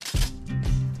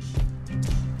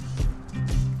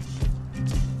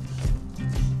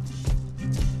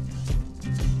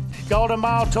Golden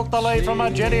Mile took the lead from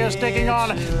Argentia sticking on.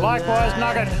 Likewise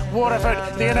Nugget,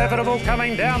 Waterford, the Inevitable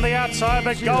coming down the outside,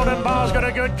 but Golden Mile's got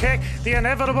a good kick. The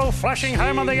Inevitable flashing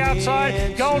home on the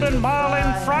outside. Golden Mile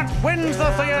in front wins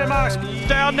the Theo Marks.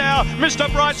 Down now, Mr.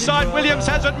 Brightside. Williams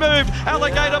hasn't moved.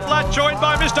 Alligator Blood joined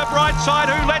by Mr.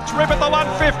 Brightside, who lets rip at the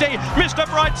 150. Mr.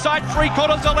 Brightside,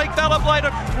 3/4 a length.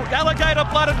 Alligator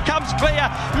Blood and comes clear.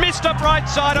 Mr.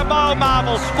 Brightside, a mile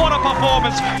marvel. What a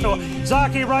performance.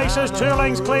 Zaki races 2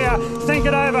 lengths clear. Think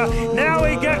It Over. Now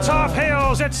he gets off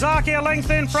heels. It's Zaki a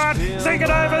length in front. Think It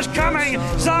Over's coming.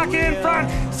 Zaki in front.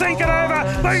 Think It Over.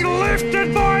 Being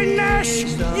lifted by Nash.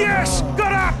 Yes,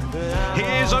 got up.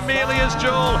 Here's Amelia's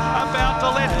Jewel about to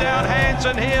let down hands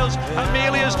and heels.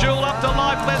 Amelia's Jewel up to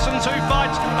life lessons. Who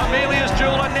fights? Amelia's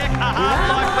Jewel a neck, a half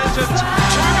life lessons.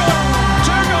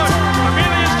 Too good.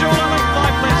 Amelia's Jewel a length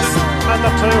life lessons. And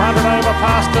the 200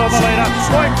 overpass still the leader.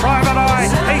 Boy, Private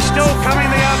Eye. He's still coming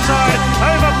the outside.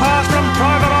 Overpass from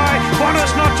Private Eye.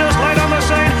 Qantas not just late on the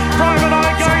scene. Private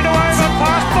Eye going to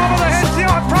overpass. Bottom of the head.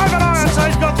 Private Eye, I'd say,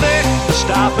 he's got there.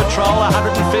 Star Patrol,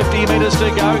 150 metres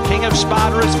to go. King of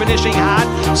Sparta is finishing hard.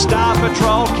 Star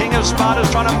Patrol, King of Sparta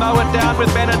is trying to mow it down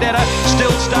with Benedetta.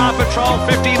 Still Star Patrol,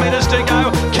 50 metres to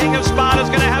go. King of Sparta is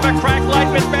going to have a crack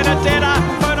late with Benedetta.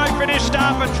 Photo finish,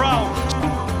 Star Patrol.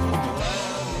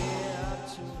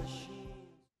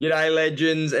 G'day,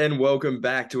 legends, and welcome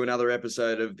back to another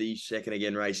episode of the Second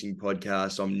Again Racing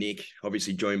Podcast. I'm Nick,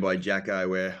 obviously joined by Jacko.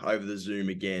 We're over the Zoom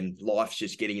again. Life's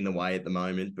just getting in the way at the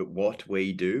moment, but what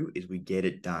we do is we get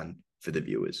it done for the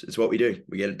viewers. It's what we do.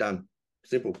 We get it done.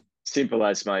 Simple. Simple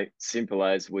as, mate. Simple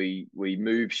as. We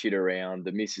move shit around.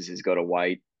 The missus has got to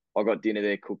wait. I got dinner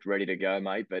there cooked, ready to go,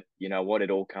 mate. But you know what?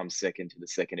 It all comes second to the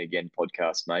Second Again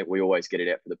podcast, mate. We always get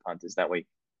it out for the punters, don't we?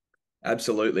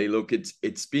 Absolutely. Look,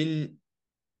 it's been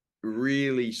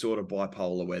really sort of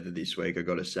bipolar weather this week, I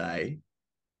got to say.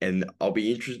 And I'll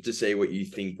be interested to see what you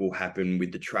think will happen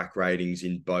with the track ratings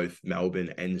in both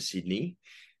Melbourne and Sydney.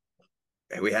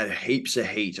 We had heaps of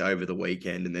heat over the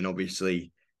weekend, and then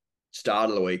obviously start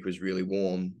of the week was really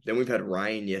warm. Then we've had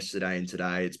rain yesterday and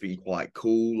today. It's been quite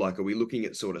cool. Like, are we looking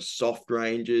at sort of soft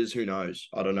ranges? Who knows?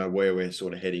 I don't know where we're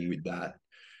sort of heading with that.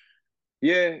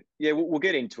 Yeah, we'll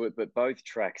get into it, but both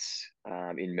tracks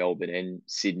in Melbourne and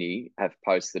Sydney have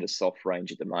posted a soft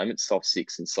range at the moment, soft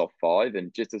 6 and soft 5.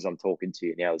 And just as I'm talking to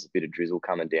you now, there's a bit of drizzle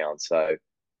coming down. So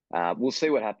we'll see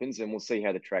what happens, and we'll see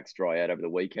how the tracks dry out over the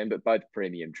weekend, but both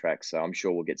premium tracks. So I'm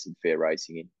sure we'll get some fair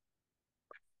racing in.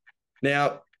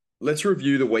 Now, let's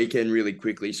review the weekend really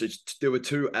quickly. So there were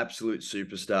 2 absolute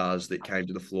superstars that came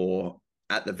to the floor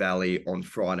at the Valley on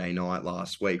Friday night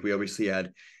last week. We obviously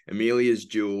had Amelia's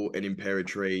Jewel and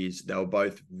Imperatrice. They were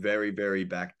both very, very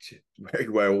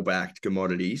well backed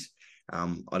commodities.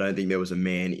 I don't think there was a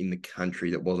man in the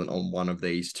country that wasn't on one of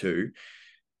these 2.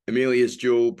 Amelia's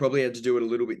Jewel probably had to do it a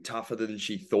little bit tougher than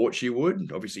she thought she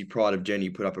would. Obviously, Pride of Jenny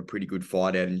put up a pretty good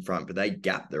fight out in front, but they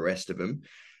gapped the rest of them.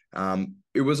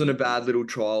 It wasn't a bad little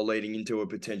trial leading into a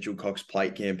potential Cox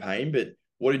Plate campaign, but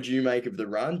what did you make of the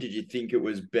run? Did you think it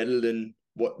was better than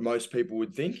what most people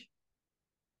would think?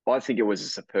 I think it was a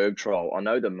superb trial. I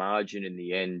know the margin in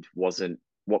the end wasn't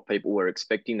what people were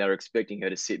expecting. They were expecting her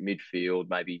to sit midfield,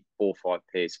 maybe 4 or 5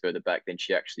 pairs further back than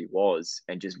she actually was,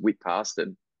 and just whip past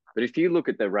them. But if you look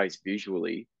at the race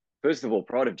visually, first of all,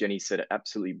 Pride of Jenny set an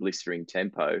absolutely blistering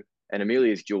tempo, and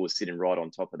Amelia's Jewel was sitting right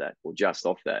on top of that, or just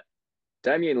off that.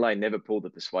 Damien Lane never pulled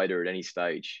the persuader at any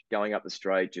stage. Going up the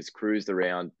straight, just cruised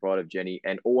around Pride of Jenny,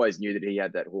 and always knew that he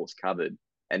had that horse covered,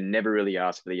 and never really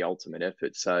asked for the ultimate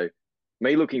effort. So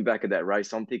me looking back at that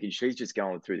race, I'm thinking she's just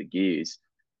going through the gears.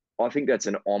 I think that's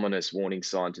an ominous warning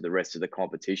sign to the rest of the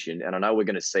competition. And I know we're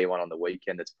going to see one on the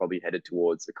weekend that's probably headed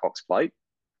towards the Cox Plate,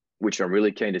 which I'm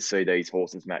really keen to see these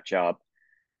horses match up.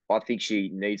 I think she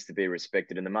needs to be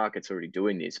respected, and the market's already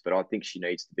doing this, but I think she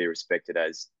needs to be respected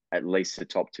as at least the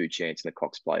top 2 chance in the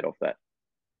Cox Plate off that.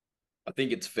 I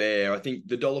think it's fair. I think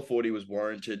the $1.40 was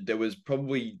warranted. There was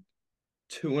probably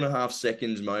 2.5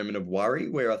 seconds moment of worry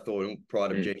where I thought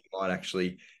Pride of Jenny might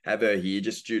actually have her here,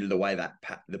 just due to the way that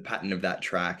the pattern of that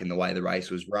track and the way the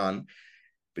race was run.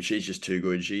 But she's just too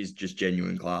good. She's just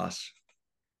genuine class.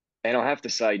 And I have to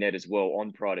say, Ned, as well,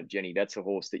 on Pride of Jenny, that's a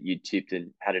horse that you tipped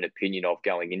and had an opinion of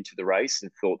going into the race,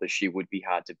 and thought that she would be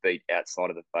hard to beat outside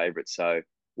of the favourite. So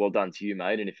well done to you,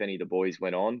 mate. And if any of the boys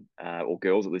went on, or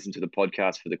girls that listen to the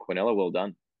podcast for the Quinella, well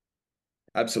done.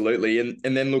 Absolutely.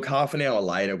 And then look, half an hour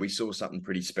later, we saw something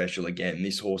pretty special again.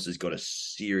 This horse has got a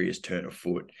serious turn of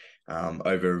foot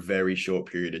over a very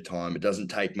short period of time. It doesn't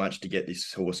take much to get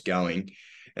this horse going.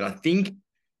 And I think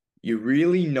you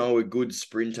really know a good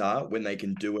sprinter when they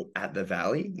can do it at the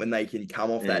Valley, when they can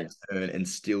come off that turn and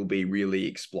still be really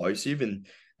explosive. And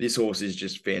this horse is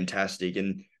just fantastic.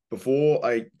 And before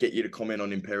I get you to comment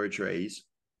on Imperatrice,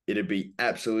 it'd be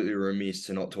absolutely remiss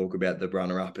to not talk about the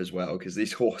runner-up as well, because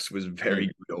this horse was very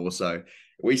good also.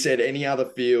 We said any other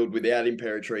field without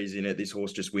Imperatrice in it, this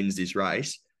horse just wins this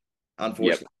race.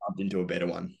 Unfortunately, bumped into a better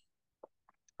one.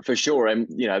 For sure. And,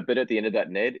 but at the end of that,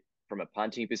 Ned, from a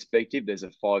punting perspective, there's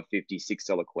a $5.50,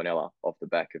 $6 Quinella off the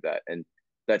back of that. And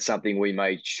that's something we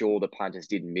made sure the punters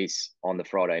didn't miss on the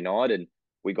Friday night. And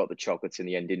we got the chocolates in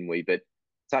the end, didn't we? But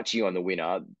touching on the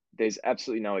winner, there's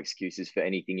absolutely no excuses for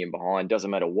anything in behind.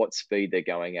 Doesn't matter what speed they're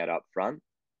going at up front.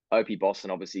 Opie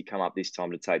Boston obviously come up this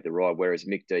time to take the ride, whereas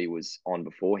Mick D was on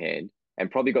beforehand and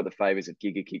probably got the favours of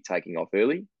Giga Kick taking off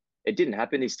early. It didn't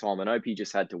happen this time, and Opie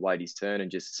just had to wait his turn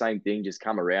and just same thing, just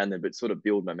come around them, but sort of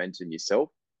build momentum yourself.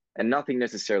 And nothing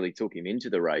necessarily took him into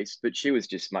the race, but she was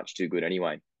just much too good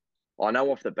anyway. I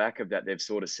know off the back of that, they've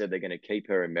sort of said they're going to keep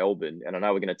her in Melbourne, and I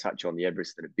know we're going to touch on the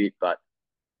Everest in a bit, but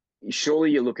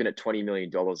surely you're looking at $20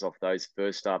 million off those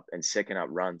first up and second up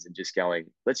runs and just going,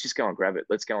 let's just go and grab it.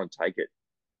 Let's go and take it.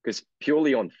 Because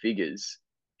purely on figures,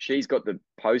 she's got the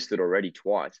posted already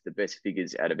twice, the best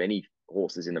figures out of any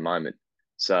horses in the moment.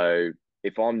 So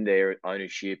if I'm their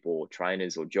ownership or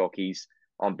trainers or jockeys,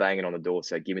 I'm banging on the door.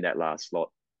 So give me that last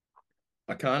slot.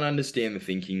 I can't understand the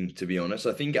thinking, to be honest.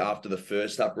 I think after the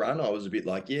first up run, I was a bit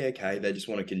like, yeah, okay, they just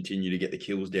want to continue to get the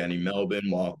kills down in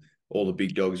Melbourne while all the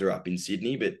big dogs are up in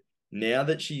Sydney. But now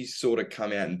that she's sort of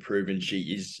come out and proven she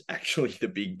is actually the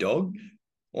big dog,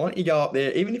 why don't you go up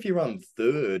there? Even if you run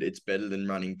third, it's better than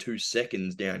running 2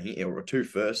 seconds down here or 2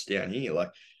 firsts down here. Like,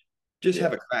 just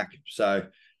have a crack. So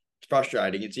it's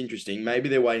frustrating. It's interesting. Maybe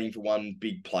they're waiting for one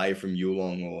big play from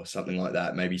Yulong or something like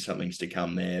that. Maybe something's to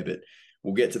come there, but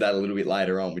we'll get to that a little bit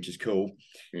later on, which is cool.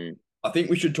 I think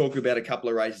we should talk about a couple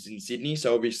of races in Sydney.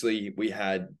 So obviously we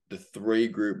had the 3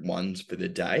 Group 1s for the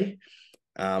day.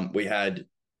 We had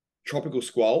Tropical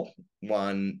Squall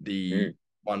won the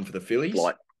one for the fillies.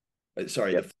 The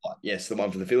flight. Yes, the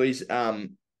one for the fillies.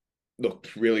 Look,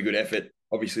 really good effort.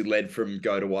 Obviously led from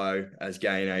Go to Woe, as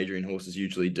Gay and Adrian horses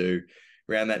usually do,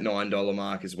 around that $9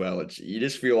 mark as well. You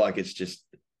just feel like it's just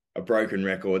a broken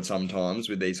record sometimes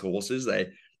with these horses.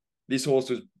 This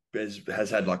horse has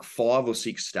had like 5 or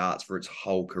 6 starts for its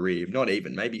whole career, not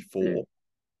even, maybe 4,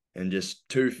 and just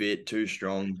too fit, too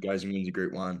strong, goes and wins a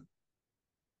Group 1.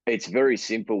 It's very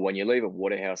simple. When you leave a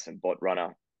Waterhouse and Bot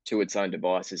runner to its own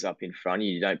devices up in front of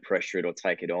you, you don't pressure it or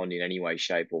take it on in any way,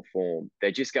 shape or form.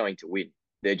 They're just going to win.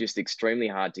 They're just extremely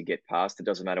hard to get past. It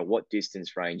doesn't matter what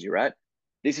distance range you're at.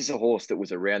 This is a horse that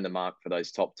was around the mark for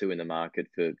those top 2 in the market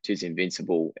for Tis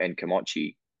Invincible and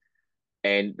Komochi.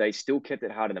 And they still kept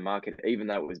it hard in the market, even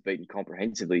though it was beaten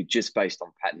comprehensively just based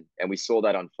on pattern. And we saw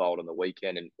that unfold on the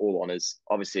weekend. And all honours,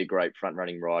 obviously a great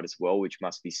front-running ride as well, which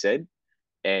must be said.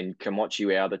 And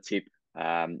Komochi, our other tip,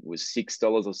 was $6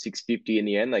 or $6.50 in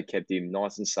the end. They kept him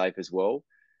nice and safe as well.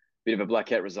 Bit of a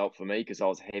blackout result for me because I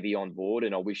was heavy on board,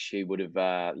 and I wish she would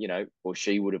have,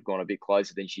 she would have gone a bit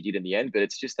closer than she did in the end. But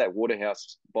it's just that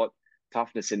Waterhouse Bot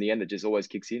toughness in the end that just always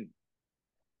kicks in.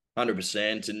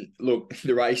 100%. And look,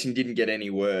 the racing didn't get any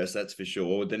worse, that's for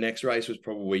sure. The next race was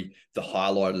probably the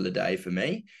highlight of the day for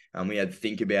me. We had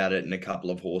Think About It and a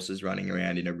couple of horses running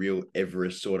around in a real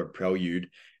Everest sort of prelude.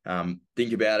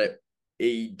 Think About It,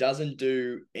 he doesn't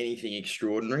do anything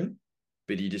extraordinary,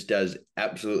 but he just does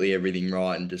absolutely everything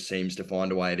right and just seems to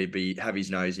find a way to have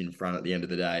his nose in front at the end of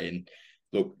the day. And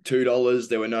look, $2,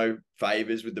 there were no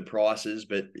favours with the prices,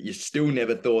 but you still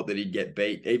never thought that he'd get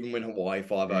beat. Even when Hawaii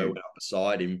 5-0 went up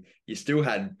beside him, you still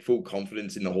had full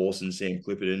confidence in the horse and Sam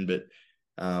Clipperton.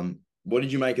 But what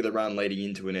did you make of the run leading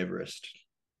into an Everest?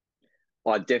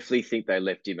 I definitely think they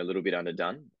left him a little bit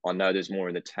underdone. I know there's more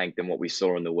in the tank than what we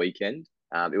saw on the weekend.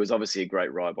 It was obviously a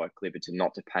great ride by Clipperton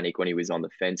not to panic when he was on the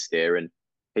fence there. And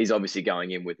he's obviously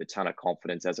going in with a ton of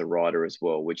confidence as a rider as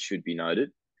well, which should be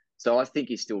noted. So I think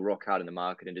he's still rock hard in the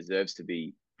market and deserves to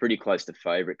be pretty close to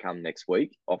favourite come next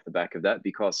week off the back of that,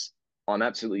 because I'm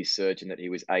absolutely certain that he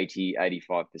was 80,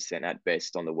 85% at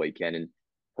best on the weekend. And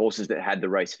horses that had the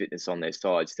race fitness on their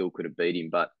side still could have beat him.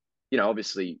 But,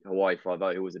 obviously Hawaii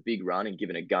 5-0, who was a big run and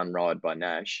given a gun ride by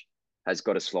Nash, has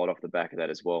got a slide off the back of that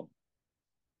as well.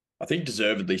 I think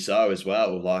deservedly so as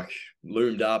well. Like,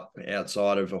 loomed up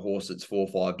outside of a horse that's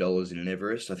 $4 or $5 in an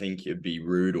Everest. I think it'd be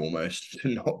rude almost to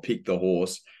not pick the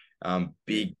horse.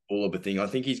 Big all of a thing. I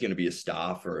think he's going to be a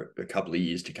star for a couple of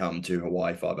years to come to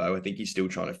Hawaii 5-0. I think he's still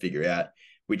trying to figure out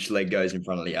which leg goes in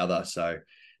front of the other. So,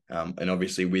 and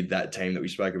obviously with that team that we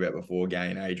spoke about before, Gay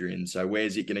and Adrian. So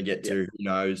where's it going to get to? Who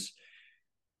knows?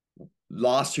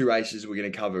 last two races we're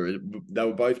going to cover, they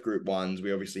were both Group 1s.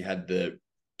 We obviously had the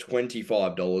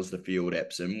 $25 the field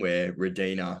Epsom, where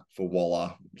Redina for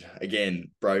Waller,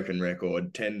 again, broken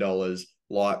record, $10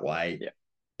 lightweight. Yeah.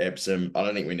 Epsom, I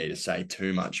don't think we need to say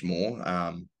too much more.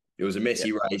 It was a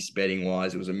messy race betting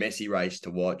wise. It was a messy race to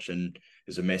watch, and it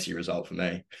was a messy result for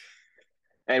me.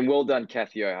 And well done,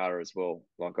 Kathy O'Hara as well.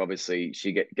 Like, obviously,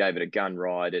 she gave it a gun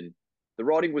ride, and the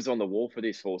riding was on the wall for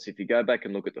this horse. If you go back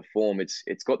and look at the form,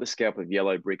 it's got the scalp of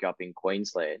Yellow Brick up in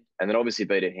Queensland, and then obviously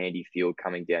beat a handy field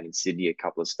coming down in Sydney a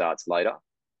couple of starts later.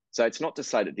 So it's not to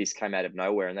say that this came out of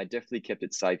nowhere, and they definitely kept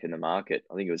it safe in the market.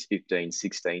 I think it was 15,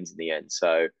 16s in the end.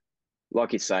 So,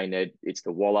 like you say, Ned, it's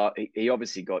the Waller. He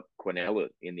obviously got Quinella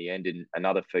in the end in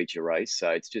another feature race. So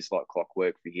it's just like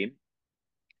clockwork for him.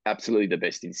 Absolutely the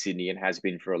best in Sydney and has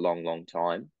been for a long, long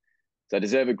time. So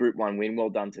deserve a Group 1 win. Well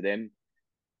done to them.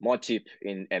 My tip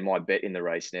and my bet in the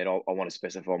race, Ned, I want to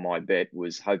specify my bet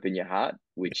was Hope in Your Heart,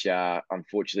 which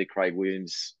unfortunately Craig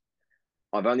Williams,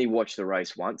 I've only watched the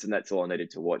race once, and that's all I needed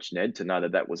to watch, Ned, to know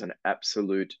that that was an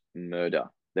absolute murder.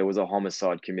 There was a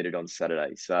homicide committed on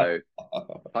Saturday. So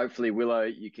hopefully, Willow,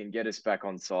 you can get us back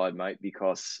on side, mate,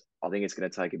 because I think it's going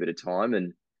to take a bit of time.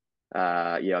 And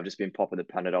I've just been popping the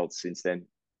Panadols since then.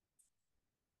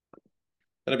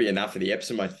 That'll be enough for the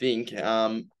Epsom, I think.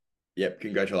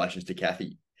 Congratulations to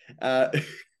Kathy. The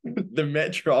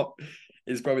Metrop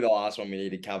is probably the last one we need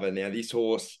to cover. Now, this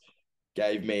horse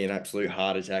gave me an absolute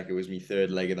heart attack. It was my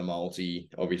third leg of the multi.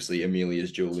 Obviously,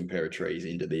 Amelia's Jewel Imperatrice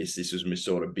into this. This was my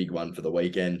sort of big one for the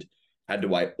weekend. Had to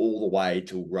wait all the way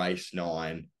till race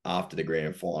 9 after the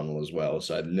grand final as well.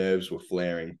 So the nerves were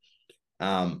flaring.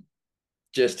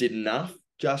 Just did enough.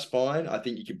 Just fine. I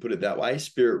think you could put it that way.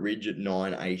 Spirit Ridge at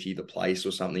 980 the place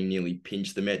or something nearly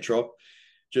pinched the Metrop.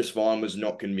 Just fine, was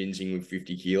not convincing with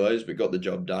 50 kilos, but got the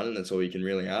job done, and that's all you can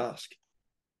really ask.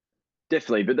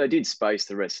 Definitely, but they did space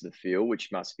the rest of the field,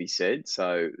 which must be said.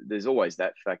 So there's always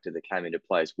that factor that came into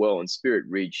play as well. And Spirit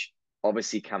Ridge,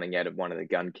 obviously coming out of one of the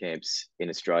gun camps in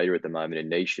Australia at the moment in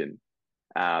Nation,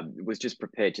 was just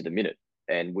prepared to the minute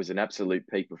and was an absolute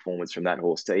peak performance from that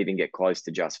horse to even get close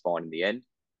to just fine in the end.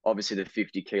 Obviously, the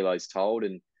 50 kilos told,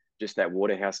 and just that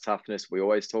Waterhouse toughness, we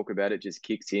always talk about it, just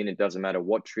kicks in. It doesn't matter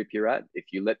what trip you're at. If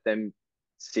you let them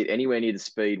sit anywhere near the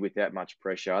speed without much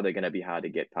pressure, they're going to be hard to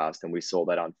get past. And we saw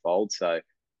that unfold. So,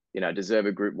 deserve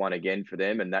a Group 1 again for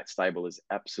them. And that stable is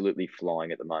absolutely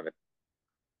flying at the moment.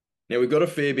 Now, we've got a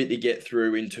fair bit to get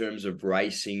through in terms of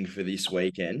racing for this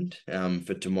weekend,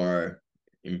 for tomorrow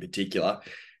in particular.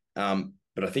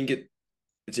 But I think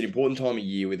it's an important time of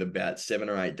year with about 7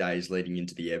 or 8 days leading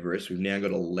into the Everest. We've now got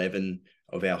 11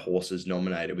 of our horses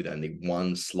nominated with only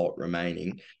one slot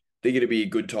remaining. I think it'd be a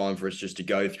good time for us just to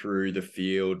go through the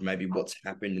field, maybe what's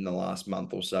happened in the last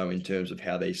month or so in terms of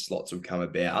how these slots have come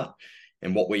about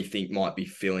and what we think might be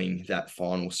filling that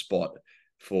final spot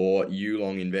for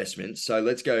Yulong Investments. So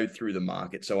let's go through the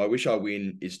market. So I Wish I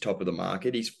Win is top of the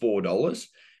market. He's $4.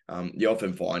 You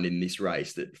often find in this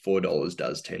race that $4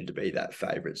 does tend to be that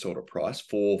favourite sort of price,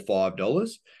 $4,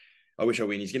 $5. I Wish I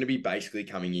Win. He's going to be basically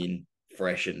coming in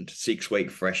freshened,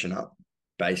 6-week freshen up.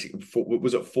 Basically,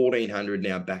 was it 1,400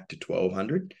 now back to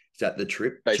 1,200? Is that the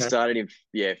trip? They started in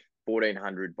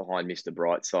 1,400 behind Mr.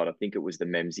 Brightside. I think it was the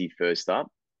Memsy first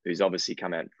up, who's obviously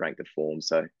come out and franked the form.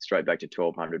 So straight back to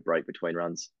 1,200 break between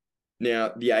runs.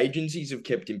 Now, the agencies have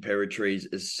kept Imperatrice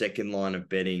as second line of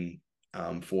betting,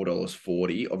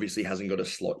 $4.40. Obviously hasn't got a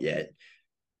slot yet.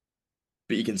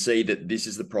 But you can see that this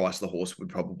is the price the horse would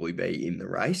probably be in the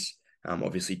race.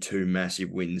 Obviously, 2 massive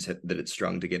wins that it's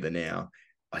strung together now.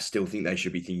 I still think they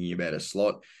should be thinking about a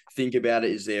slot. Think about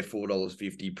it, is there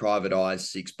 $4.50, Private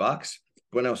Eyes $6.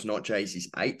 Buenos Noches is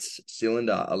 8s,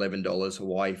 Cylinder $11,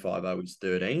 Hawaii 5-0 is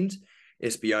 13s.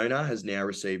 Espiona has now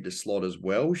received a slot as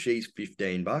well. She's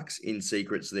 $15. In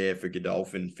Secrets there for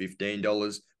Godolphin,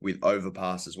 $15 with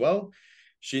Overpass as well.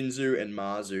 Shinzu and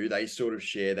Mazu, they sort of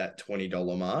share that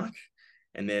 $20 mark.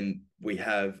 And then we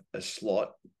have a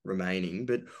slot remaining.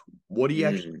 But what do you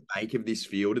actually make of this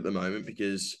field at the moment?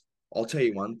 Because I'll tell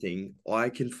you one thing, I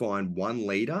can find 1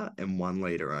 leader and 1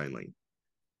 leader only.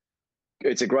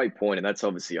 It's a great point, and that's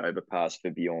obviously Overpass for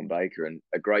Bjorn Baker. And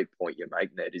a great point you make,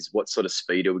 Ned, is what sort of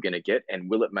speed are we going to get? And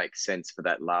will it make sense for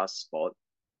that last spot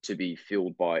to be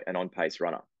filled by an on-pace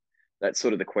runner? That's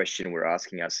sort of the question we're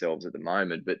asking ourselves at the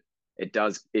moment. But it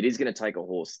is going to take a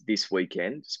horse this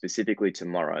weekend, specifically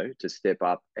tomorrow, to step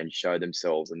up and show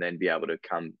themselves and then be able to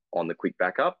come on the quick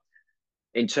backup.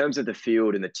 In terms of the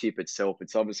field and the tip itself,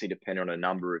 it's obviously dependent on a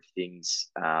number of things,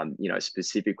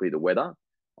 specifically the weather.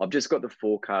 I've just got the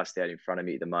forecast out in front of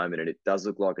me at the moment, and it does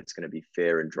look like it's going to be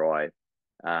fair and dry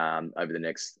over the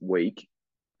next week.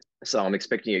 So I'm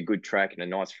expecting a good track and a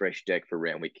nice fresh deck for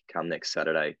round week come next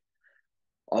Saturday.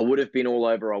 I would have been all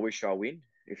over I Wish I Win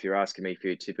if you're asking me for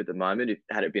your tip at the moment.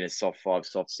 Had it been a soft 5,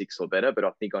 soft 6 or better, but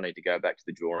I think I need to go back to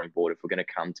the drawing board if we're going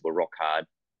to come to a rock hard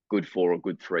good 4 or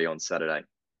good 3 on Saturday.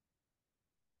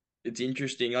 It's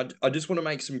interesting. I just want to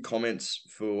make some comments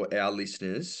for our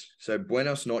listeners. So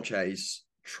Buenos Noches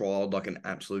trialed like an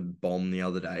absolute bomb the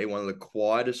other day. One of the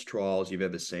quietest trials you've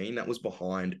ever seen. That was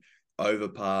behind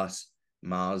Overpass,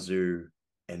 Marzu,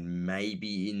 and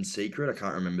maybe In Secret. I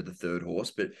can't remember the third horse,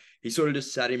 but he sort of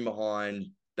just sat in behind.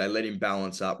 They let him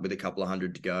balance up with a couple of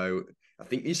hundred to go. I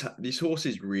think this horse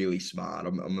is really smart.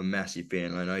 I'm a massive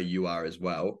fan. I know you are as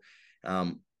well.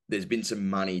 There's been some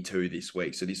money too this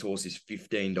week. So this horse is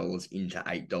 $15 into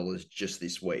 $8 just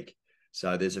this week.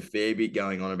 So there's a fair bit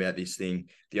going on about this thing.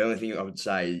 The only thing I would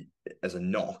say as a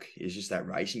knock is just that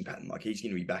racing pattern. Like he's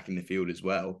going to be back in the field as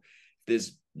well.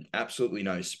 There's absolutely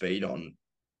no speed on.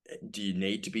 Do you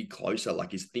need to be closer?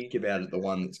 Like is think about it, the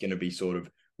one that's going to be sort of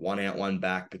one out, one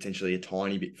back, potentially a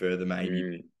tiny bit further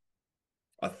maybe.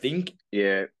 I think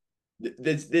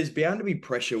there's bound to be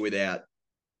pressure without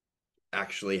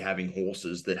actually having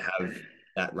horses that have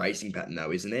that racing pattern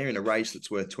though, isn't there? In a race that's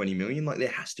worth 20 million, like there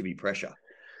has to be pressure.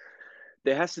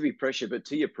 There has to be pressure, but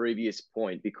to your previous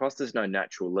point, because there's no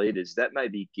natural leaders, that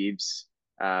maybe gives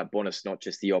Bonus not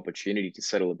just the opportunity to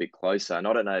settle a bit closer. And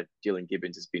I don't know if Dylan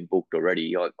Gibbons has been booked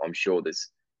already. I'm sure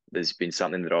there's been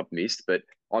something that I've missed, but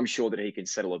I'm sure that he can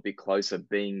settle a bit closer,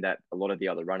 being that a lot of the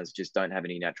other runners just don't have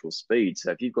any natural speed.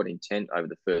 So if you've got intent over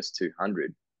the first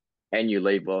 200, and you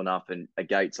leave well enough, and a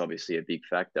gate's obviously a big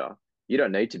factor, you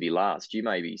don't need to be last. You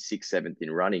may be 6th, 7th in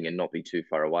running and not be too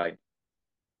far away.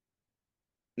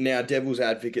 Now, devil's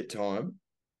advocate time,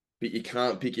 but you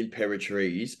can't pick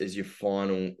Imperatrice as your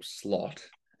final slot.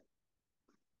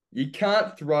 You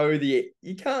can't throw the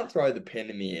pen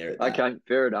in the air at that. Okay,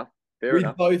 fair enough.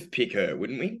 We'd both pick her,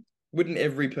 wouldn't we? Wouldn't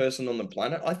every person on the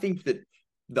planet? I think that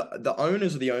the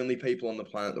owners are the only people on the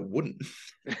planet that wouldn't.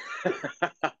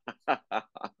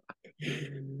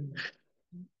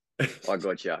 I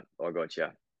got you.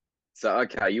 So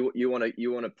okay, you want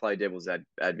to play devil's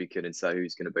advocate and say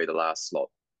who's going to be the last slot?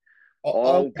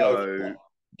 I'll go. Do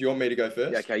you want me to go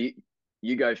first? Yeah, okay,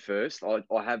 you go first.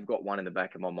 I have got one in the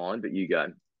back of my mind, but you go.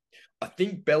 I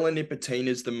think Bella Nipotina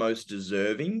is the most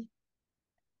deserving.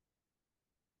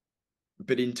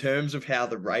 But in terms of how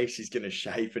the race is going to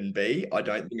shape and be, I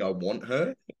don't think I want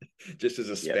her just as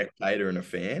a spectator and a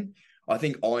fan. I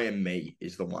think I Am Me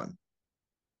is the one.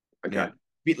 Okay. Now, a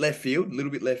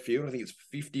little bit left field. I think it's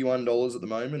 $51 at the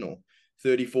moment or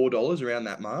 $34 around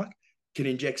that mark. Can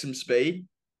inject some speed.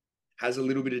 Has a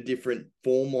little bit of different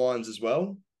form lines as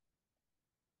well.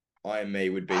 I Am Me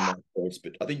would be my choice,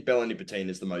 but I think Bella Nipotina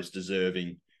is the most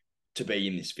deserving to be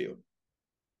in this field.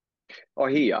 I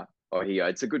hear.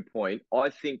 It's a good point. I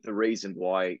think the reason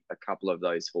why a couple of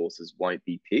those horses won't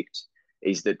be picked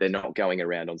is that they're not going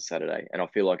around on Saturday. And I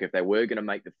feel like if they were going to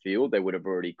make the field, they would have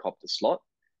already copped a slot.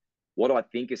 What I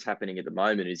think is happening at the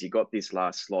moment is you got this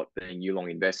last slot being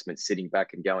Yulong Investments sitting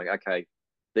back and going, okay,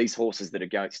 these horses that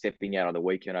are stepping out on the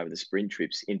weekend over the sprint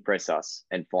trips impress us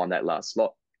and find that last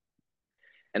slot.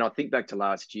 And I think back to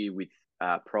last year with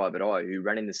Private Eye, who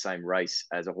ran in the same race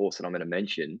as a horse that I'm going to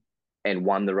mention and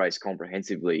won the race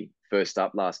comprehensively first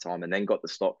up last time, and then got the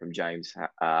slot from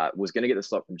was going to get the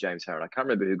slot from James Harron. I can't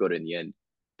remember who got it in the end,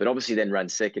 but obviously then ran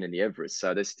second in the Everest.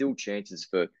 So there's still chances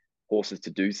for horses to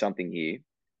do something here.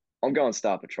 I'm going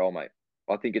Star Patrol, mate.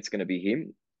 I think it's going to be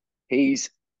him.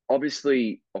 He's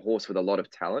obviously a horse with a lot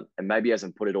of talent and maybe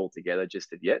hasn't put it all together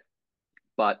just yet,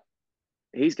 but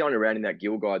he's going around in that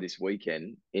Gilgai this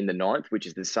weekend in the 9th, which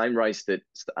is the same race that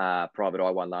Private Eye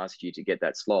won last year to get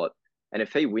that slot. And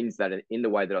if he wins that in the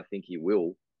way that I think he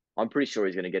will, I'm pretty sure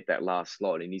he's going to get that last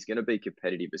slot, and he's going to be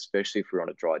competitive, especially if we're on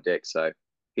a dry deck. So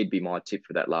he'd be my tip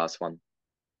for that last one.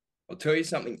 I'll tell you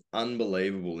something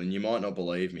unbelievable, and you might not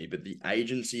believe me, but the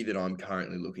agency that I'm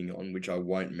currently looking on, which I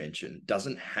won't mention,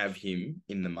 doesn't have him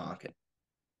in the market.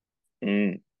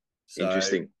 So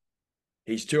interesting.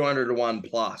 He's 200 to 1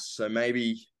 plus. So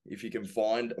maybe if you can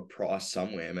find a price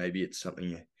somewhere, maybe it's something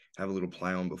you have a little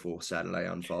play on before Saturday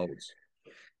unfolds.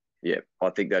 Yeah, I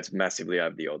think that's massively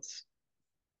over the odds.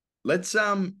 Let's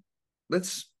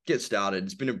get started.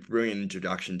 It's been a brilliant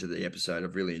introduction to the episode.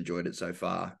 I've really enjoyed it so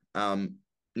far.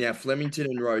 Now Flemington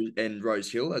and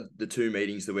Rose Hill are the two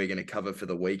meetings that we're going to cover for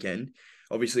the weekend.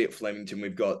 Obviously at Flemington,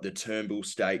 we've got the Turnbull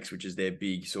Stakes, which is their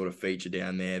big sort of feature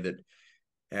down there that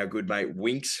our good mate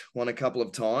Winks won a couple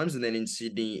of times. And then in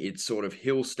Sydney, it's sort of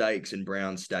Hill Stakes and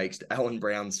Brown Stakes, Alan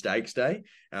Brown Stakes Day,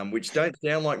 which don't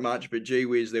sound like much, but gee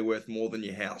whiz, they're worth more than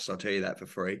your house. I'll tell you that for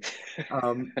free.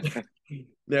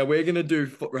 Now we're going to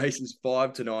do races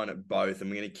 5 to 9 at both, and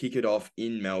we're going to kick it off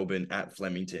in Melbourne at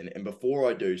Flemington. And before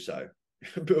I do so,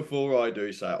 I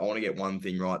want to get one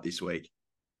thing right this week.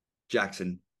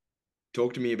 Jackson,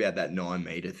 talk to me about that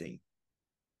 9-meter thing.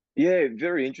 Yeah,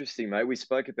 very interesting, mate. We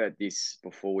spoke about this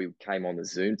before we came on the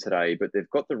Zoom today, but they've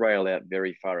got the rail out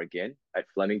very far again at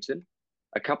Flemington.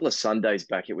 A couple of Sundays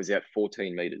back, it was out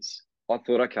 14 metres. I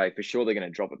thought, okay, for sure they're going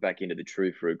to drop it back into the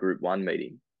true for a Group 1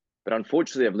 meeting. But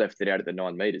unfortunately, I've left it out at the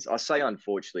 9 metres. I say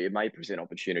unfortunately, it may present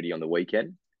opportunity on the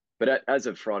weekend. But as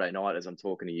of Friday night, as I'm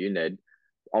talking to you, Ned,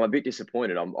 I'm a bit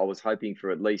disappointed. I was hoping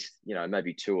for at least,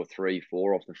 maybe 2 or 3,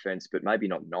 4 off the fence, but maybe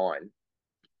not 9,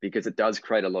 because it does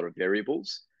create a lot of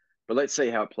variables. But let's see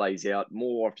how it plays out.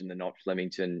 More often than not,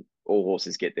 Flemington, all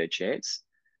horses get their chance.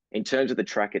 In terms of the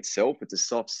track itself, it's a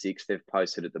soft 6 they've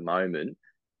posted at the moment.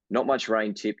 Not much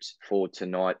rain tipped for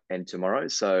tonight and tomorrow,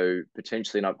 so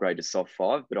potentially an upgrade to soft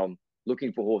 5, but I'm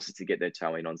looking for horses to get their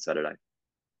toe in on Saturday.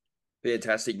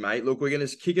 Fantastic, mate. Look, we're going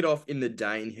to kick it off in the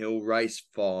Danehill race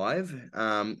 5.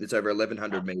 It's over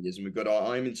 1,100 metres, and we've got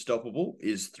I'm Unstoppable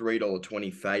is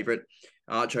 $3.20 favourite.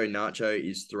 Archo Nacho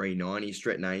is $3.90.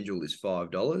 Stretton Angel is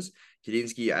 $5.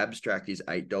 Kadinsky Abstract is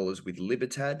 $8 with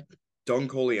Libertad. Don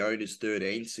Corleone is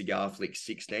 13. Cigar Flick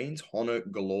 16s. Honor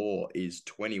Galore is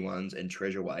 21s, and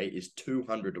Treasure Way is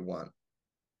 200 to 1.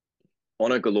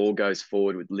 Honor Galore goes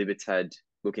forward with Libertad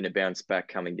looking to bounce back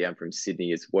coming down from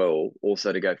Sydney as well.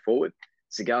 Also to go forward,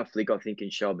 Cigar Flick, I think, can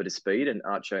show a bit of speed, and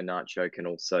Archo Nacho can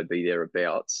also be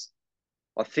thereabouts.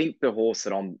 I think the horse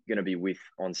that I'm going to be with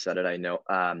on Saturday,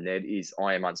 Ned, is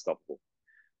I Am Unstoppable.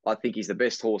 I think he's the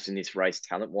best horse in this race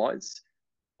talent-wise.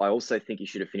 I also think he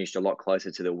should have finished a lot closer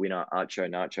to the winner, Archo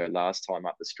Nacho, last time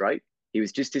up the straight. He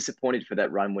was just disappointed for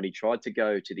that run when he tried to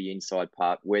go to the inside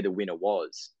part where the winner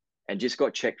was and just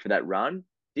got checked for that run.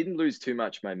 Didn't lose too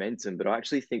much momentum, but I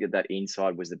actually think that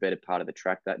inside was the better part of the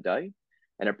track that day.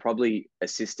 And it probably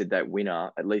assisted that winner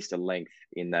at least a length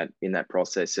in that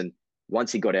process. And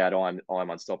once he got out, I'm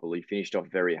Unstoppable. He finished off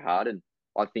very hard. And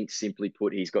I think, simply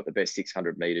put, he's got the best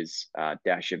 600 metres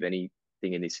dash of anything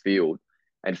in this field.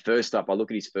 And first up, I look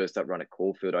at his first up run at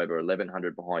Caulfield over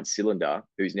 1,100 behind Cylinder,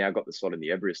 who's now got the slot in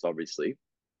the Everest, obviously.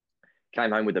 Came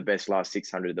home with the best last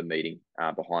 600 of the meeting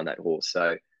behind that horse.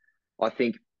 So I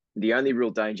think the only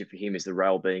real danger for him is the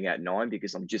rail being at 9,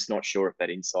 because I'm just not sure if that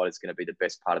inside is going to be the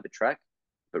best part of the track.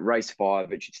 But race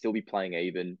 5, it should still be playing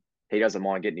even. He doesn't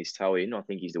mind getting his toe in. I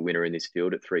think he's the winner in this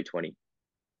field at 320.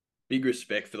 Big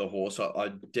respect for the horse.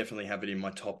 I definitely have it in my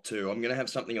top 2. I'm going to have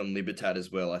something on Libertad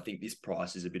as well. I think this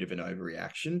price is a bit of an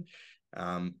overreaction.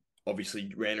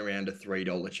 Obviously ran around a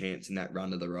 $3 chance in that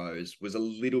run of the Rose. Was a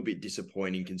little bit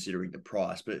disappointing considering the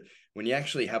price. But when you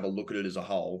actually have a look at it as a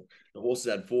whole, the horse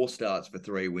has had 4 starts for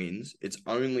 3 wins. Its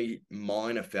only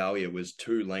minor failure was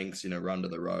 2 lengths in a run to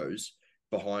the Rose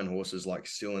behind horses like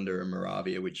Cylinder and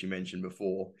Moravia, which you mentioned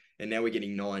before. And now we're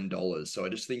getting $9. So I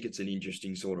just think it's an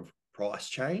interesting sort of price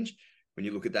change. When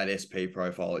you look at that SP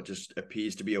profile, it just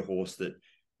appears to be a horse that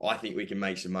I think we can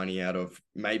make some money out of,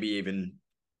 maybe even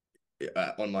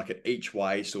on like an each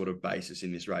way sort of basis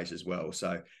in this race as well.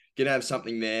 So gonna have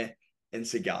something there. And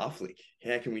Cigar Flick,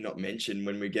 how can we not mention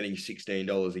when we're getting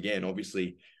 $16 again?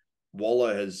 Obviously,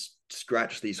 Waller has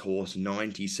scratched this horse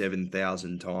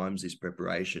 97,000 times this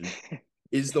preparation.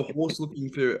 Is the horse looking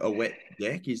for a wet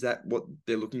deck? Is that what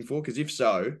they're looking for? Because if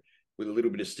so, with a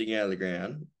little bit of sting out of the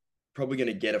ground, probably going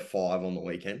to get a 5 on the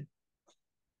weekend.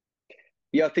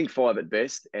 Yeah, I think 5 at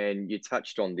best. And you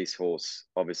touched on this horse,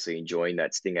 obviously enjoying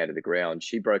that sting out of the ground.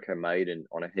 She broke her maiden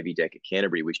on a heavy deck at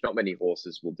Canterbury, which not many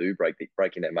horses will do,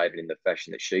 breaking that maiden in the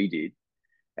fashion that she did.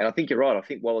 And I think you're right. I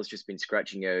think Waller's just been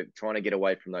scratching her, trying to get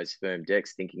away from those firm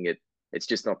decks, thinking it's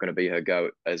just not going to be her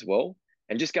go as well.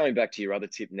 And just going back to your other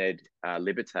tip, Ned,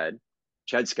 Libertad,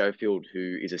 Chad Schofield,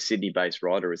 who is a Sydney-based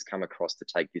rider, has come across to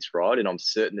take this ride, and I'm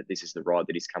certain that this is the ride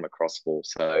that he's come across for.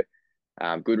 So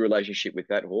good relationship with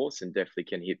that horse, and definitely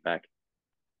can hit back.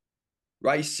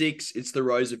 Race 6, it's the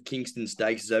Rose of Kingston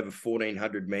Stakes. It's over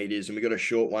 1,400 metres, and we've got a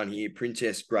short one here.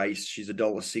 Princess Grace, she's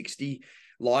 $1.60.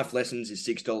 Life Lessons is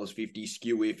 $6.50.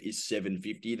 Skew If is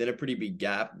 $7.50. Then a pretty big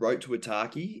gap. Road to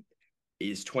Ataki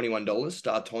is $21.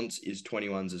 Star Taunts is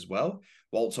 21s as well.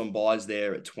 Waltz on Buys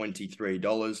there at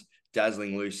 $23.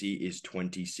 Dazzling Lucy is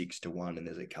 26 to 1, and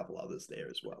there's a couple others there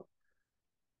as well.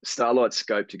 Starlight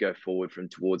scope to go forward from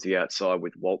towards the outside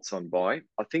with Waltz on by.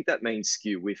 I think that means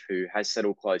Skew Whiff, who has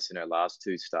settled close in her last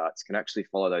 2 starts, can actually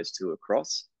follow those 2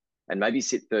 across and maybe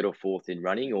sit 3rd or 4th in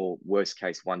running, or worst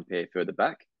case 1 pair further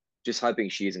back. Just hoping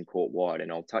she isn't caught wide,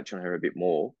 and I'll touch on her a bit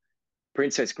more.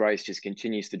 Princess Grace just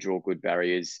continues to draw good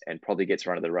barriers and probably gets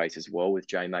run of the race as well with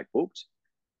J-Mac booked.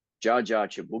 Jar Jar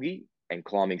Chaboogie, and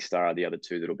Climbing Star are the other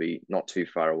two that'll be not too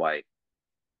far away.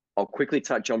 I'll quickly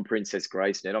touch on Princess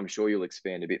Grace, Ned. I'm sure you'll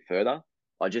expand a bit further.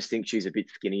 I just think she's a bit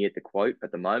skinny at the quote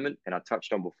at the moment. And I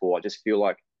touched on before, I just feel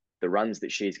like the runs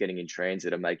that she's getting in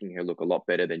transit are making her look a lot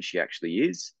better than she actually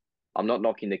is. I'm not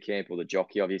knocking the camp or the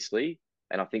jockey, obviously.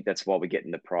 And I think that's why we're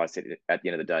getting the price at the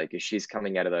end of the day, because she's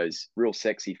coming out of those real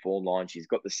sexy form lines. She's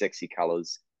got the sexy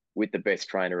colours with the best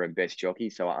trainer and best jockey.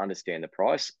 So I understand the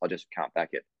price. I just can't back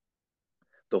it.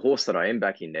 The horse that I am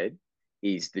backing, Ned,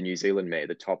 is the New Zealand mare,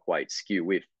 the top weight, Skew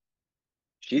Whiff.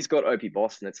 She's got Opie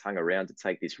Boston that's hung around to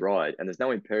take this ride, and there's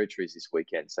no Imperatriz this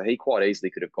weekend. So he quite easily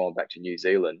could have gone back to New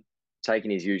Zealand, taken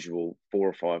his usual 4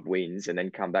 or 5 wins, and then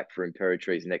come back for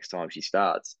Imperatriz next time she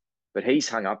starts. But he's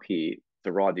hung up here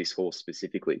to ride this horse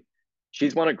specifically.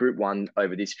 She's won a Group 1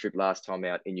 over this trip last time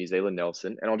out in New Zealand,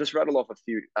 Nelson. And I'll just rattle off a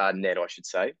few, Ned, I should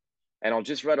say. And I'll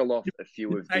just rattle off a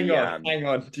few of hang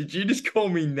on. Did you just call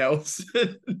me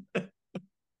Nelson?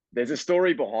 There's a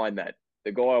story behind that.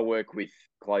 The guy I work with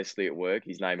closely at work,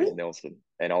 his name is Nelson.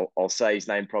 And I'll say his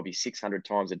name probably 600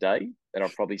 times a day. And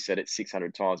I've probably said it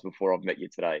 600 times before I've met you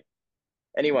today.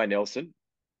 Anyway, Nelson,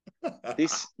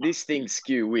 this thing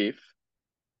Skew Whiff,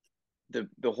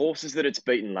 the horses that it's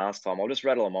beaten last time, I'll just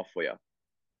rattle them off for you.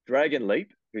 Dragon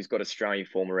Leap, who's got Australian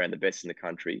form around the best in the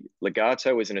country.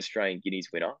 Legato is an Australian Guineas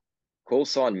winner. Call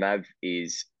Sign Mav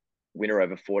is winner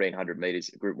over 1,400 metres,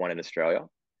 Group 1 in Australia.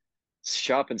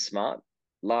 Sharp and Smart,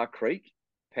 La Creek,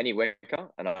 Penny Wecker,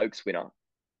 and Oaks winner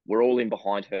were all in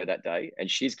behind her that day, and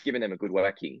she's given them a good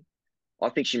whacking. I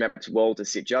think she maps well to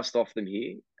sit just off them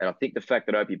here, and I think the fact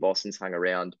that Opie Boston's hung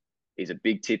around is a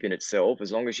big tip in itself.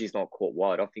 As long as she's not caught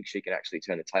wide, I think she can actually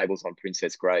turn the tables on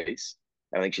Princess Grace.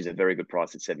 And I think she's a very good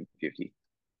price at $7.50.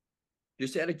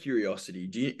 Just out of curiosity,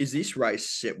 is this race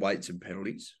set weights and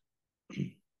penalties?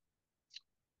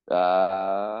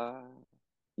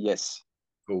 Yes.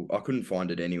 Cool. I couldn't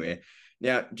find it anywhere.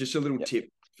 Now, just a little tip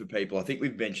for people. I think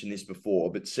we've mentioned this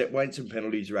before, but set weights and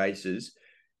penalties races,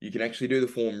 you can actually do the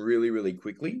form really, really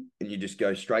quickly, and you just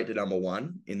go straight to number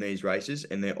 1 in these races,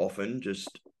 and they're often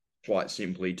just quite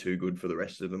simply too good for the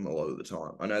rest of them a lot of the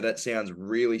time. I know that sounds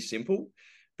really simple,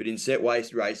 but in set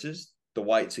weight races, the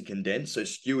weights are condensed. So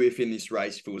Skew Whiff in this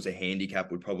race, if it was a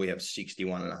handicap, would probably have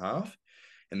 61.5.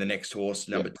 And the next horse,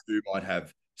 number 2, might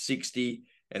have 60.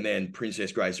 And then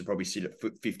Princess Grace would probably sit at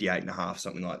 58.5,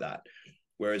 something like that.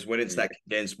 Whereas when it's that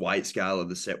condensed weight scale of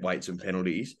the set weights and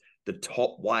penalties, the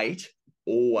top weight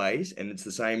always, and it's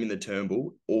the same in the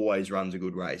Turnbull, always runs a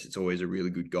good race. It's always a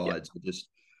really good guide. So just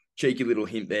cheeky little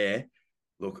hint there.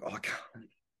 Look,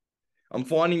 I'm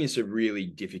finding this a really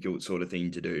difficult sort of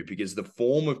thing to do because the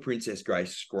form of Princess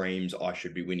Grace screams I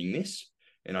should be winning this.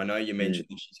 And I know you mentioned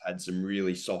that she's had some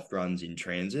really soft runs in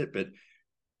transit, but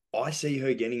I see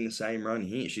her getting the same run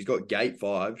here. She's got gate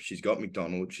 5. She's got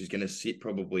McDonald. She's going to sit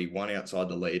probably 1 outside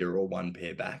the leader or 1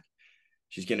 pair back.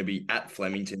 She's going to be at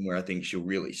Flemington where I think she'll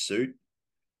really suit.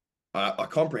 I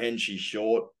comprehend she's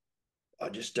short. I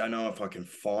just don't know if I can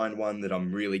find one that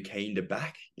I'm really keen to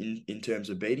back in terms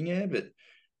of beating her, but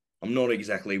I'm not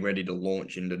exactly ready to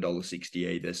launch into $1.60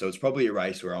 either. So it's probably a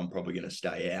race where I'm probably going to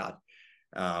stay out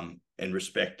and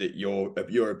respect that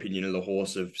your opinion of the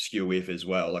horse of Skew Whiff as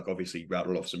well. Like obviously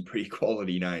rattled off some pretty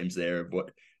quality names there of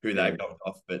who they've knocked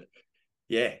off. But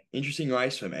yeah, interesting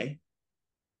race for me.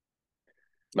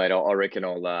 Mate, I reckon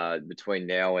I'll between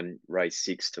now and race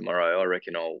 6 tomorrow, I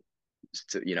reckon I'll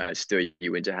stir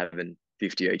you into having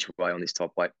 50 each way on this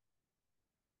top weight.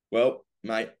 Well,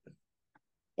 mate,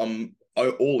 I'm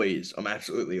all ears. I'm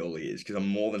absolutely all ears because I'm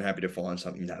more than happy to find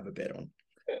something to have a bet on.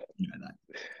 You know that.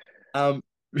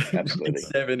 Absolutely.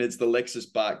 7, it's the Lexus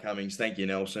Bart Cummings. Thank you,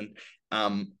 Nelson.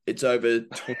 It's over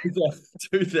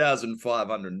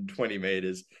 2,520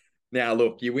 meters. Now,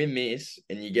 look, you win this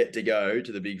and you get to go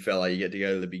to the big fella. You get to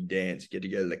go to the big dance. You get to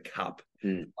go to the cup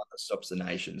that stops the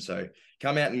nation. So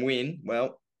come out and win.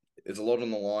 Well, there's a lot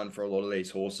on the line for a lot of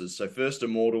these horses. So First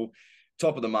Immortal,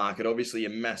 top of the market, obviously a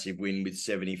massive win with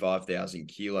 75,000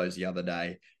 kilos the other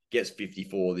day. Gets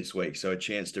 54 this week. So a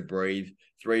chance to breathe,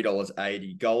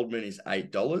 $3.80. Goldman is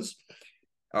 $8.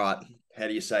 All right. How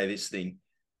do you say this thing?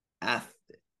 Athabaskan.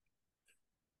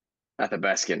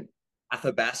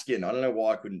 Athabaskan. I don't know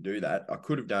why I couldn't do that. I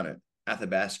could have done it.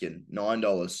 Athabaskan,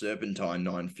 $9. Serpentine,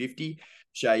 $9.50.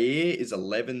 Shair is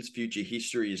 11s. Future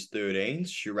History is 13s.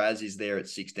 Shiraz is there at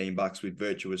 $16 with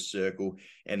Virtuous Circle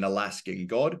and Alaskan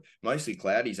God. Mostly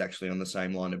Cloudy's actually on the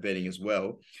same line of betting as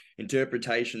well.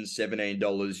 Interpretations,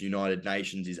 $17. United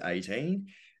Nations is 18.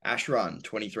 Ashrun,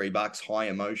 $23. High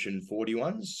Emotion,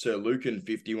 41s. Sir Lucan,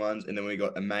 51s. And then we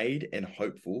got Amade and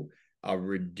Hopeful are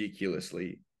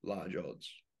ridiculously large odds.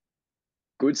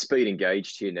 Good speed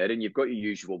engaged here, Ned, and you've got your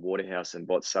usual Waterhouse and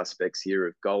Bot suspects here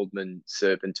of Goldman,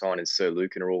 Serpentine, and Sir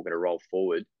Lucan are all going to roll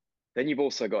forward. Then you've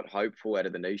also got Hopeful out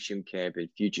of the Nisham camp and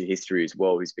Future History as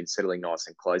well, who's been settling nice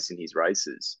and close in his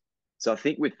races. So I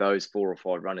think with those 4 or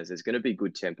 5 runners, there's going to be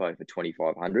good tempo for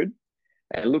 2,500.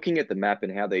 And looking at the map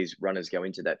and how these runners go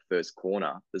into that first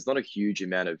corner, there's not a huge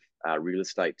amount of real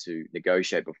estate to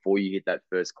negotiate before you hit that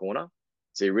first corner.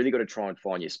 So you really got to try and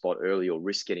find your spot early or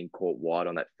risk getting caught wide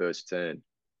on that first turn.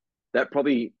 That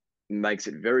probably makes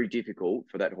it very difficult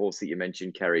for that horse that you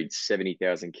mentioned carried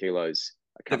 70,000 kilos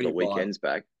a couple of weekends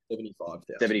back.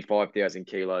 75,000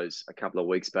 kilos a couple of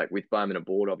weeks back with Bowman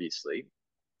aboard, obviously,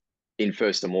 in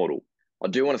First Immortal. I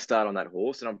do want to start on that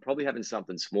horse, and I'm probably having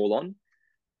something small on.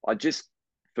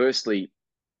 Firstly,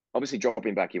 obviously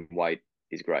dropping back in weight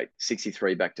is great.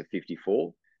 63 back to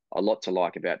 54. A lot to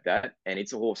like about that. And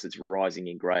it's a horse that's rising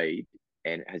in grade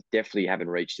and has definitely haven't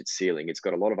reached its ceiling. It's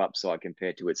got a lot of upside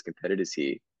compared to its competitors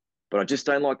here. But I just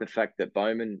don't like the fact that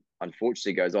Bowman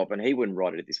unfortunately goes off, and he wouldn't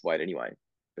ride it at this weight anyway.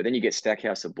 But then you get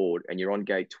Stackhouse aboard and you're on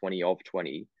gate 20 of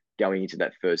 20 going into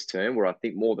that first turn, where I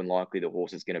think more than likely the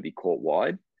horse is going to be caught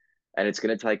wide. And it's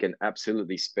going to take an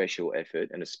absolutely special effort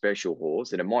and a special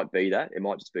horse. And it might be that. It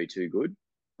might just be too good.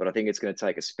 But I think it's going to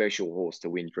take a special horse to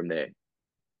win from there.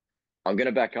 I'm going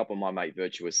to back up on my mate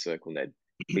Virtuous Circle, Ned.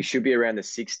 He should be around the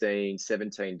 $16,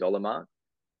 $17 mark.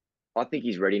 I think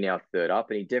he's ready now, third up.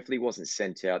 And he definitely wasn't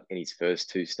sent out in his first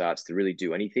 2 starts to really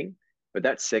do anything. But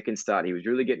that second start, he was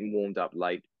really getting warmed up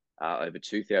late over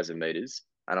 2,000 metres.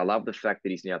 And I love the fact that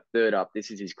he's now third up. This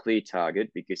is his clear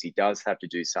target because he does have to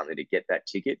do something to get that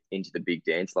ticket into the big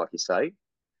dance, like you say.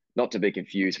 Not to be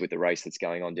confused with the race that's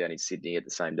going on down in Sydney at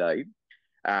the same day.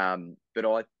 But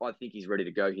I think he's ready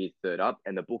to go here third up.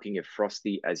 And the booking of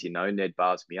Frosty, as you know, Ned,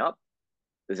 bars me up.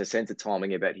 There's a sense of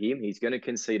timing about him. He's going to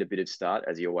concede a bit of start,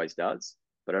 as he always does.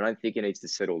 But I don't think he needs to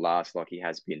settle last like he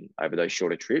has been over those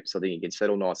shorter trips. I think he can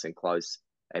settle nice and close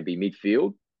and be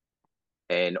midfield.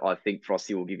 And I think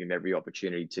Frosty will give him every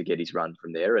opportunity to get his run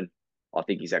from there. And I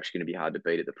think he's actually going to be hard to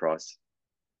beat at the price.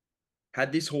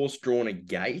 Had this horse drawn a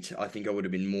gate, I think I would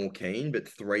have been more keen, but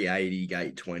 380,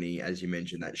 gate 20, as you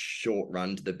mentioned, that short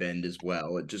run to the bend as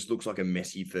well. It just looks like a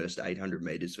messy first 800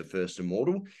 metres for First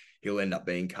Immortal. He'll end up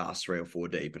being cast 3 or 4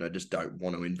 deep, and I just don't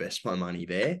want to invest my money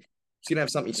there. He's going to have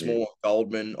something small.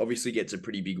 Goldman obviously gets a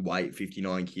pretty big weight,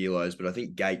 59 kilos, but I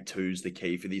think gate 2 is the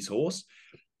key for this horse.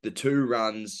 The 2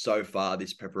 runs so far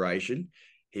this preparation,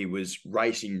 he was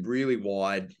racing really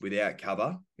wide without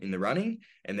cover in the running.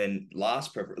 And then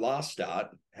last start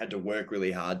had to work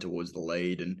really hard towards the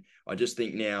lead. And I just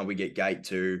think now we get gate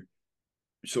 2,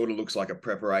 sort of looks like a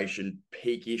preparation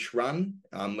peakish run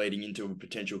leading into a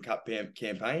potential cup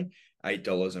campaign.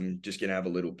 $8. I'm just going to have a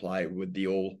little play with the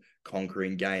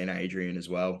all-conquering Gay and Adrian as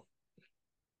well.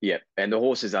 Yeah, and the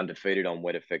horse is undefeated on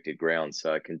wet-affected ground,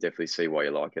 so I can definitely see why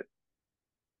you like it.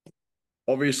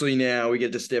 Obviously, now we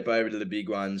get to step over to the big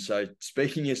ones. So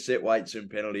speaking of set weights and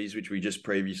penalties, which we just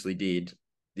previously did,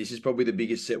 this is probably the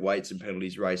biggest set weights and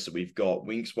penalties race that we've got.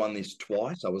 Winks won this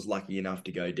twice. I was lucky enough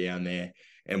to go down there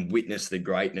and witness the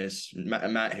greatness.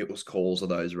 Matt Hill's calls of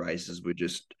those races were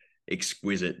just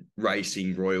exquisite.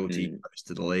 Racing royalty goes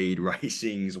to the lead.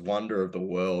 Racing's wonder of the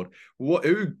world.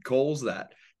 Who calls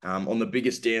that? On the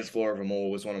biggest dance floor of them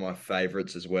all was one of my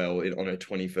favourites as well on her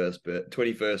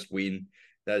 21st win.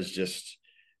 That's just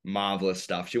marvelous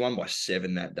stuff. She won by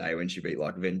 7 that day when she beat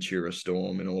like Ventura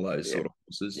Storm and all those sort of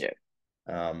horses. Yeah.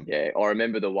 I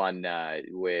remember the one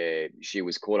where she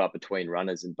was caught up between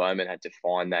runners and Bowman had to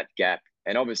find that gap.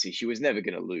 And obviously she was never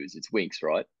going to lose. It's Winks,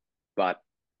 right? But,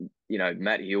 you know,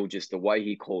 Matt Hill, just the way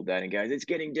he called that and goes, it's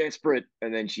getting desperate.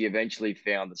 And then she eventually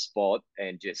found the spot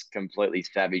and just completely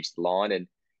savaged the line. And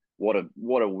what a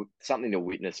something to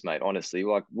witness, mate. Honestly,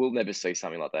 like we'll never see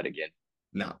something like that again.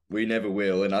 No, we never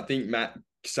will. And I think Matt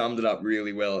summed it up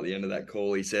really well at the end of that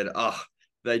call. He said,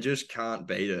 they just can't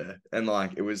beat her. And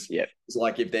like, it's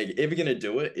like if they're ever going to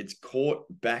do it, it's caught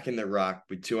back in the ruck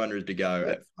with 200 to go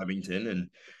at Flemington, and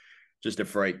just a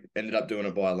freak. Ended up doing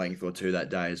it by a length or 2 that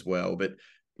day as well. But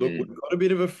look, we've got a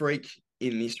bit of a freak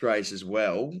in this race as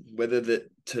well. Whether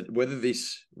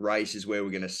this race is where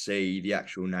we're going to see the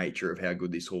actual nature of how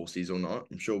good this horse is or not,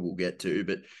 I'm sure we'll get to.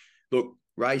 But look,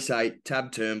 Race 8,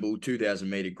 Tab Turnbull, 2,000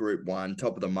 metre Group 1,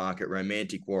 top of the market,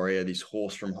 Romantic Warrior. This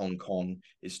horse from Hong Kong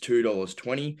is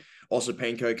 $2.20.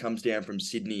 Osipenko comes down from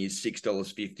Sydney, is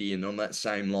 $6.50. And on that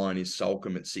same line is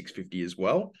Solcombe at $6.50 as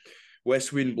well.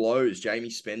 West Wind Blows, Jamie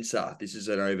Spencer. This is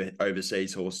an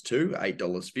overseas horse too,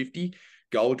 $8.50.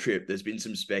 Gold Trip, there's been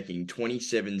some specking,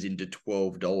 27s into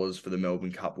 $12 for the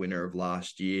Melbourne Cup winner of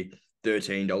last year,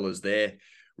 $13 there.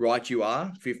 Right You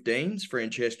Are, 15s.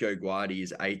 Francesco Guardi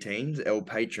is 18s. El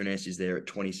Patroness is there at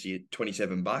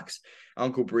 27 bucks.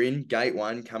 Uncle Bryn, Gate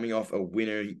 1, coming off a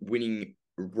winning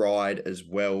ride as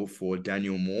well for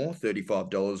Daniel Moore,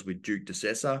 $35 with Duke de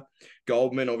Sessa.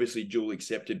 Goldman, obviously dual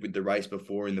accepted with the race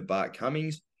before in the Bart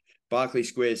Cummings. Barclay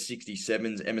Square's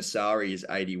 67s. Emissary is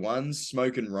 81s.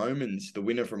 Smokin' Romans, the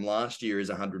winner from last year, is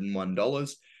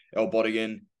 $101. El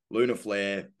Bodegan, Luna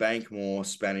Flare, Bankmore,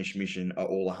 Spanish Mission are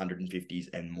all 150s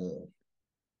and more.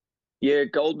 Yeah,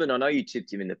 Goldman, I know you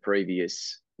tipped him in the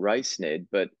previous race, Ned,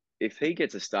 but if he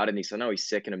gets a start in this, I know he's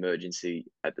second emergency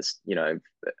at this,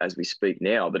 as we speak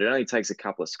now, but it only takes a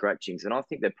couple of scratchings. And I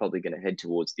think they're probably going to head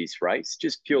towards this race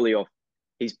just purely off.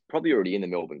 He's probably already in the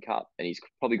Melbourne Cup and he's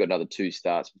probably got another 2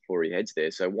 starts before he heads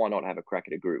there. So why not have a crack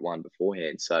at a Group 1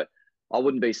 beforehand? So I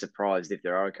wouldn't be surprised if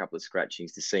there are a couple of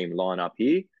scratchings to see him line up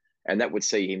here. And that would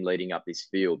see him leading up this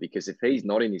field, because if he's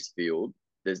not in this field,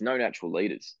 there's no natural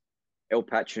leaders. El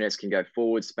Patroness can go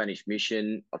forward, Spanish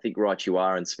Mission, I think Right You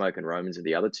Are and Smokin' Romans are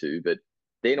the other 2, but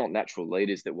they're not natural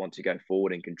leaders that want to go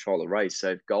forward and control a race.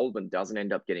 So if Goldman doesn't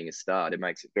end up getting a start, it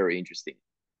makes it very interesting.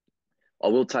 I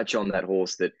will touch on that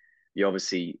horse that you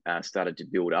obviously started to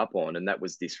build up on, and that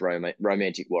was this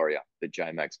Romantic Warrior that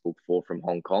J-Max booked for from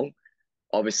Hong Kong.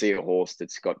 Obviously a horse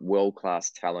that's got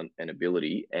world-class talent and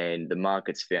ability, and the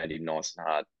market's found him nice and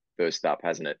hard first up,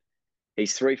 hasn't it?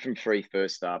 He's 3 from 3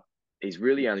 first up. He's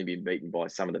really only been beaten by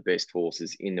some of the best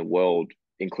horses in the world,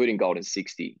 including Golden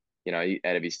 60,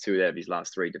 out of his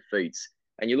last 3 defeats.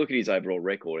 And you look at his overall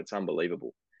record, it's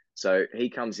unbelievable. So he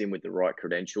comes in with the right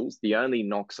credentials. The only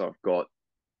knocks I've got,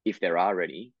 if there are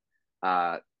any,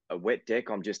 a wet deck,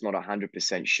 I'm just not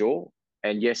 100% sure.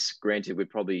 And yes, granted, we're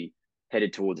probably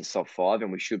headed towards a soft 5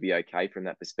 and we should be okay from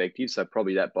that perspective. So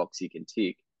probably that box you can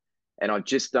tick. And I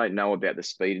just don't know about the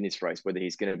speed in this race, whether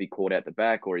he's going to be caught out the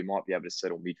back or he might be able to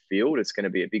settle midfield. It's going to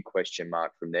be a big question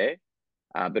mark from there.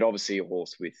 But obviously a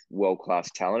horse with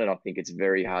world-class talent, and I think it's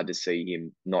very hard to see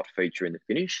him not feature in the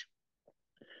finish.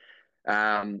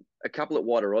 A couple at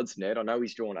wider odds, Ned. I know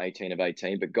he's drawn 18 of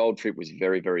 18, but Gold Trip was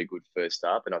very, very good first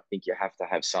up, and I think you have to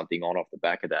have something on off the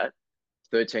back of that.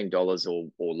 $13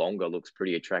 or longer looks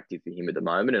pretty attractive for him at the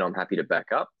moment, and I'm happy to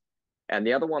back up. And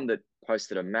the other one that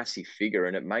posted a massive figure,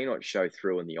 and it may not show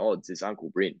through in the odds, is Uncle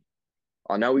Bryn.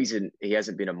 I know he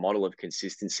hasn't been a model of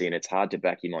consistency, and it's hard to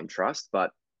back him on trust,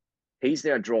 but he's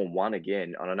now drawn 1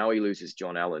 again. And I know he loses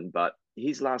John Allen, but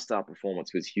his last start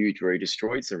performance was huge, where he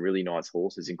destroyed some really nice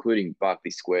horses, including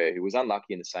Barclay Square, who was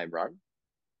unlucky in the same run.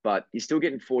 But you're still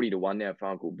getting 40 to 1 now for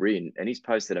Uncle Bryn, and he's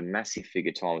posted a massive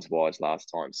figure times-wise last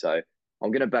time. So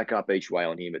I'm going to back up each way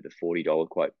on him at the $40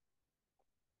 quote.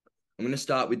 I'm going to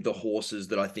start with the horses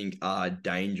that I think are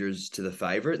dangerous to the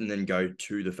favourite and then go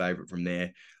to the favourite from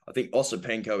there. I think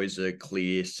Osipenko is a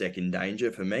clear second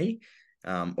danger for me.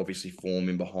 Obviously form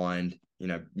in behind,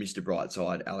 Mr.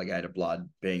 Brightside, Alligator Blood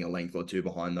being a length or 2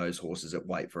 behind those horses at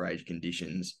weight for age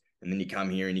conditions. And then you come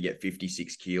here and you get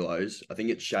 56 kilos. I think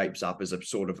it shapes up as a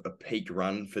sort of a peak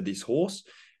run for this horse.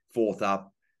 4th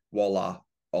up, Waller,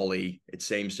 Ollie. It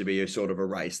seems to be a sort of a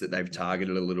race that they've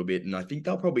targeted a little bit. And I think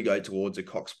they'll probably go towards a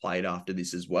Cox Plate after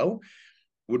this as well.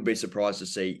 Wouldn't be surprised to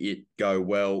see it go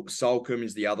well. Solcombe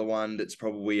is the other one that's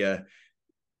probably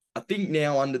I think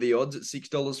now under the odds at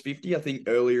 $6.50. I think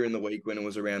earlier in the week when it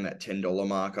was around that $10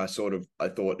 mark, I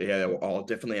thought, yeah, I'll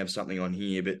definitely have something on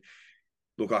here. But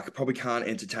look, I probably can't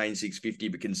entertain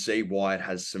 $6.50, but can see why it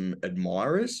has some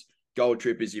admirers. Gold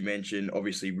Trip, as you mentioned,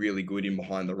 obviously really good in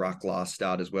behind the ruck last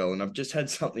start as well. And I've just had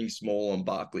something small on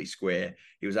Barclay Square.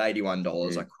 It was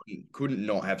 $81. I couldn't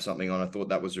not have something on. I thought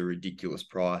that was a ridiculous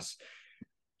price.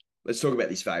 Let's talk about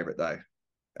this favourite though.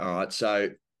 All right, so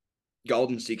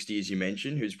Golden 60, as you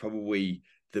mentioned, who's probably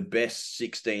the best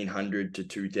 1,600 to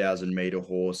 2,000 metre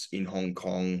horse in Hong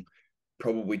Kong,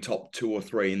 probably top 2 or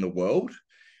 3 in the world.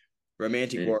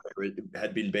 Romantic Warrior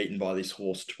had been beaten by this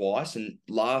horse twice, and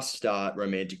last start,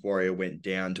 Romantic Warrior went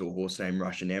down to a horse named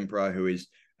Russian Emperor, who is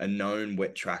a known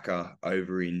wet tracker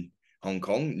over in Hong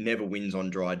Kong, never wins on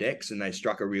dry decks, and they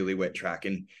struck a really wet track,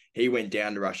 and he went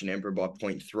down to Russian Emperor by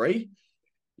 0.3.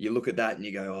 You look at that and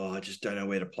you go, oh, I just don't know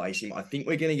where to place him. I think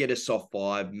we're going to get a soft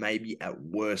 5, maybe at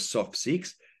worst soft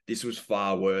 6. This was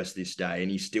far worse this day, and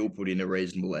he still put in a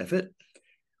reasonable effort.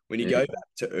 When you go back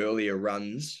to earlier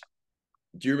runs,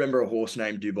 do you remember a horse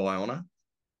named Dubai Honor?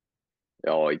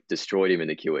 Oh, he destroyed him in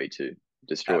the QE too.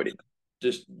 Destroyed him.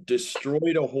 Just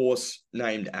destroyed a horse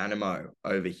named Animo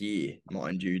over here,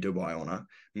 mind you, Dubai Honor.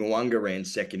 Mwanga ran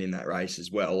second in that race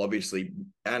as well. Obviously,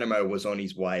 Animo was on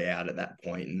his way out at that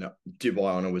point, and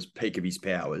Dubai Honor was peak of his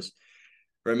powers.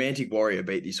 Romantic Warrior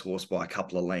beat this horse by a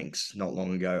couple of lengths not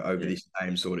long ago over Yeah. this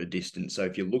same sort of distance. So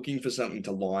if you're looking for something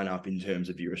to line up in terms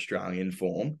of your Australian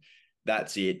form,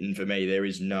 that's it. And for me, there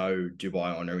is no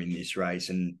Dubai Honour in this race,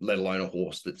 and let alone a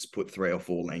horse that's put 3 or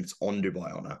 4 lengths on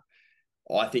Dubai Honour.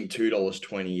 I think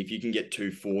 $2.20, if you can get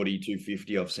 240,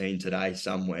 250, I've seen today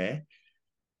somewhere,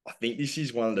 I think this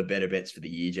is one of the better bets for the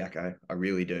year, Jacko. I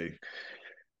really do.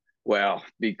 Wow,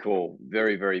 big call.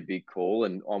 Very, very big call.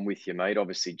 And I'm with you, mate.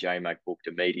 Obviously, J-Mac booked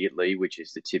immediately, which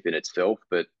is the tip in itself,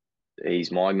 but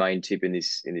he's my main tip in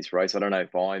this race. I don't know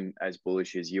if I'm as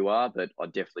bullish as you are, but I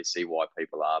definitely see why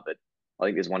people are. But I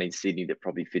think there's one in Sydney that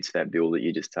probably fits that bill that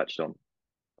you just touched on.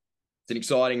 It's an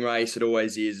exciting race. It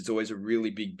always is. It's always a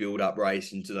really big build-up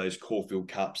race into those Caulfield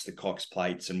Cups, the Cox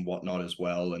Plates and whatnot as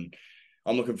well. And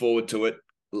I'm looking forward to it.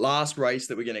 Last race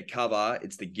that we're going to cover,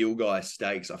 it's the Gilgai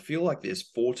Stakes. I feel like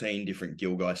there's 14 different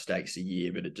Gilgai Stakes a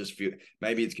year, but it just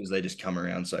maybe it's because they just come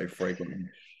around so frequently.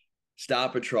 Star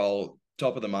Patrol,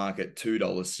 top of the market,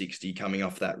 $2.60, coming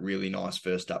off that really nice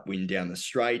first up win down the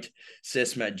straight.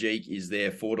 Cess Magique is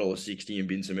there, $4.60, and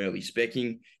been some early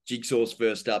specking. Jigsaw's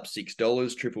first up,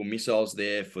 $6. Triple Missiles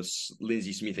there for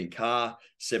Lindsay Smith and Carr,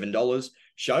 $7.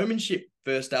 Showmanship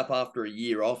first up after a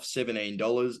year off, $17.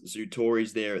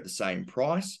 Zootori's there at the same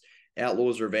price.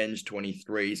 Outlaws Revenge,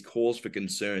 23s. Cause for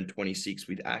Concern, 26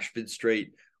 with Ashford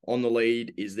Street. On the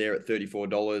lead is there at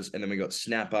 $34. And then we got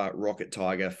Snapper, Rocket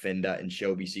Tiger, Fender, and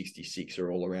Shelby 66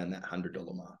 are all around that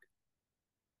 $100 mark.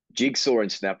 Jigsaw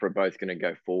and Snapper are both going to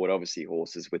go forward. Obviously,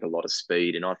 horses with a lot of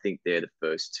speed, and I think they're the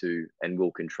first two and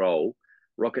will control.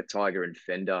 Rocket Tiger and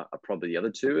Fender are probably the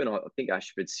other two, and I think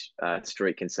Ashford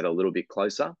Street can set a little bit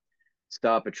closer.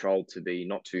 Star Patrol to be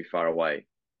not too far away.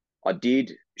 I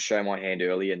did show my hand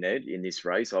earlier, Ned, in this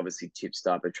race. Obviously, tip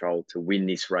Star Patrol to win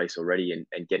this race already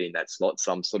and get in that slot.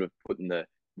 So I'm sort of putting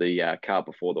the cart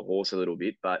before the horse a little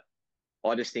bit, but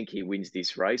I just think he wins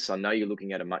this race. I know you're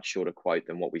looking at a much shorter quote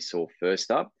than what we saw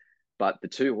first up, but the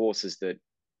two horses that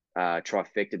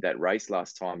trifected that race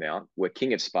last time out were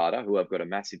King of Sparta, who I've got a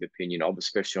massive opinion of,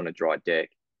 especially on a dry deck,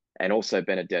 and also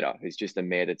Benedetta, who's just a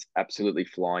mare that's absolutely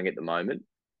flying at the moment.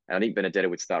 And I think Benedetta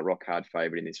would start rock hard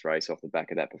favourite in this race off the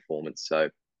back of that performance. So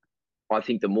I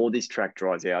think the more this track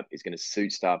dries out is going to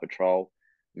suit Star Patrol.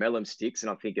 Mellum sticks, and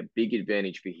I think a big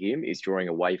advantage for him is drawing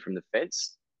away from the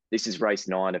fence. This is race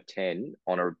 9 of 10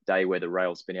 on a day where the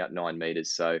rail's been out 9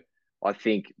 metres. So I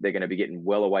think they're going to be getting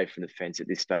well away from the fence at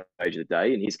this stage of the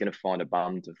day, and he's going to find a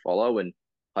bum to follow and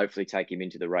hopefully take him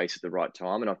into the race at the right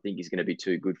time. And I think he's going to be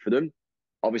too good for them.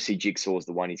 Obviously, Jigsaw's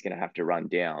the one he's going to have to run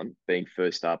down, being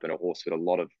first up and a horse with a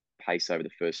lot of pace over the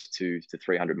first 200 to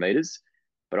 300 metres.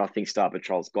 But I think Star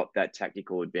Patrol's got that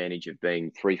tactical advantage of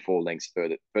being 3-4 lengths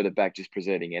further back, just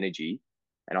preserving energy.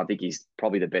 And I think he's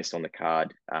probably the best on the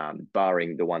card,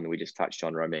 barring the one that we just touched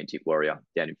on, Romantic Warrior,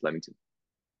 down in Flemington.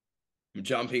 I'm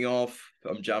jumping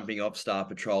off Star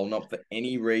Patrol, not for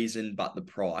any reason but the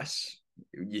price.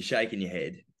 You're shaking your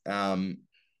head.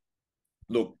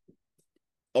 Look,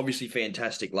 obviously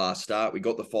fantastic last start. We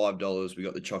got the $5. We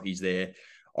got the chockies there.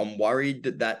 I'm worried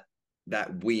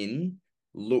that win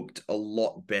looked a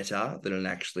lot better than it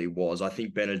actually was. I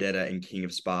think Benedetta and King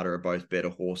of Sparta are both better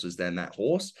horses than that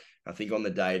horse. I think on the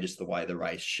day, just the way the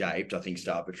race shaped, I think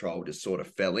Star Patrol just sort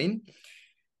of fell in.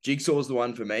 Jigsaw's the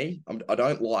one for me. I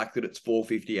don't like that it's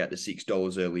 $4.50 out to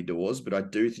 $6 early doors, but I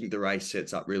do think the race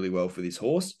sets up really well for this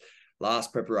horse.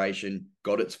 Last preparation,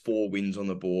 got its 4 wins on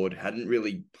the board, hadn't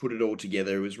really put it all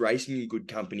together. It was racing in good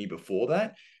company before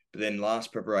that, but then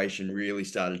last preparation really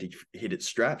started to hit its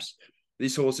straps.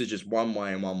 This horse is just one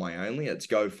way and one way only. Let's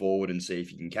go forward and see if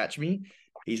he can catch me.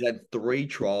 He's had 3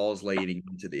 trials leading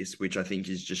into this, which I think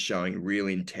is just showing real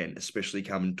intent, especially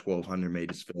coming 1,200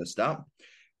 metres first up.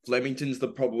 Flemington's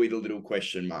probably the little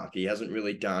question mark. He hasn't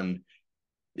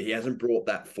brought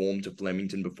that form to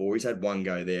Flemington before. He's had one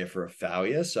go there for a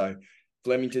failure. So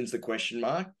Flemington's the question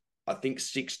mark. I think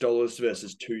 $6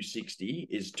 versus $2.60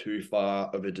 is too far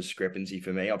of a discrepancy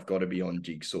for me. I've got to be on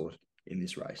Jigsaw in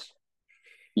this race.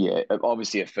 Yeah,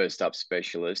 obviously a first up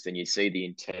specialist, and you see the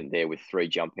intent there with 3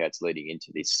 jump outs leading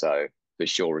into this. So for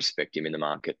sure, respect him in the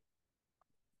market.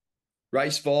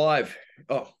 Race 5.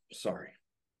 Oh, sorry.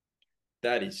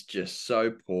 That is just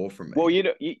so poor from me. Well,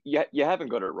 you haven't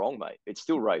got it wrong, mate. It's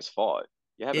still race 5.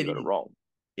 You haven't got it wrong.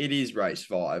 It is race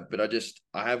 5, but I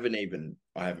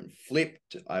haven't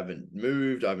flipped, I haven't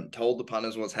moved, I haven't told the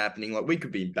punters what's happening. Like, we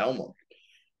could be in Belmont.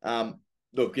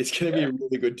 Look, it's going to be a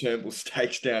really good Turnbull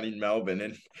Stakes down in Melbourne,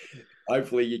 and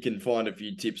hopefully you can find a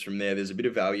few tips from there. There's a bit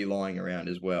of value lying around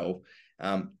as well.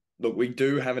 Look, we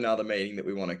do have another meeting that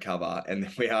we want to cover, and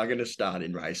we are going to start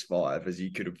in race 5, as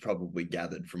you could have probably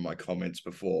gathered from my comments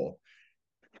before.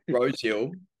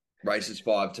 Rosehill, races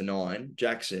 5 to 9.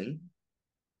 Jackson,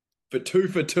 for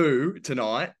two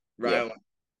tonight. Yeah, Rail.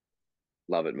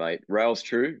 love it, mate. Rail's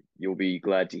true. You'll be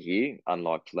glad to hear,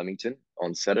 unlike Flemington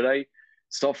on Saturday.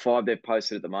 Stop 5 they've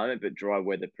posted at the moment, but dry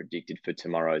weather predicted for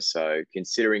tomorrow. So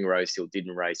considering Rosehill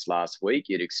didn't race last week,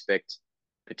 you'd expect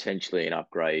potentially an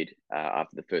upgrade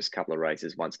after the first couple of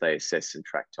races once they assess some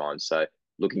track time. So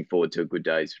looking forward to a good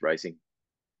day's racing.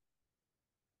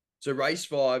 So race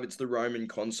 5, it's the Roman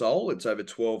Console. It's over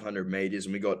 1,200 meters,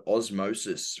 and we got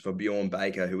Osmosis for Bjorn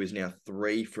Baker, who is now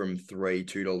 3 from 3,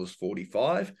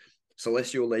 $2.45.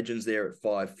 Celestial Legends there at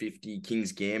 $5.50.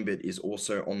 King's Gambit is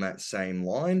also on that same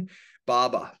line.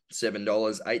 Barber, $7,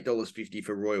 $8.50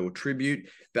 for Royal Tribute.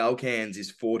 Balkans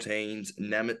is 14s.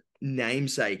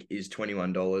 Namesake is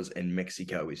 $21, and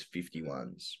Mexico is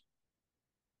 51s.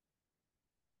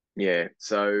 Yeah,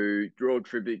 so Royal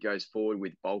Tribute goes forward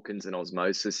with Balkans and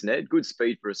Osmosis. Ned, good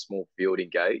speed for a small field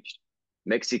engaged.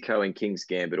 Mexico and King's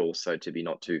Gambit also to be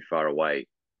not too far away.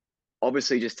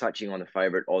 Obviously, just touching on the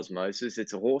favourite Osmosis,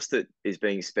 it's a horse that is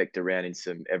being specced around in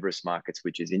some Everest markets,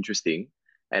 which is interesting.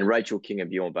 And Rachel King and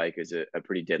Bjorn Baker is a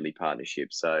pretty deadly partnership.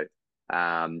 So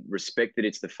respect that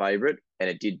it's the favourite, and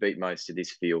it did beat most of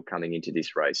this field coming into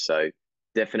this race. So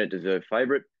definite deserved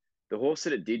favourite. The horse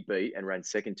that it did beat and ran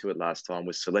second to it last time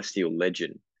was Celestial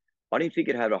Legend. I didn't think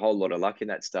it had a whole lot of luck in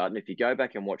that start. And if you go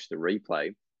back and watch the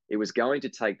replay, it was going to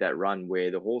take that run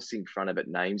where the horse in front of it,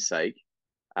 Namesake,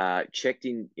 checked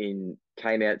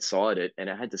came outside it, and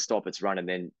it had to stop its run and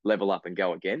then level up and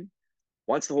go again.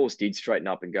 Once the horse did straighten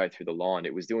up and go through the line,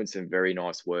 it was doing some very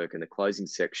nice work, and the closing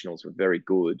sectionals were very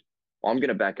good. I'm going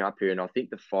to back up here, and I think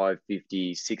the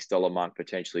 $5.50, $6 mark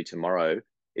potentially tomorrow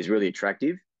is really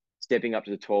attractive. Stepping up to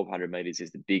the 1,200 meters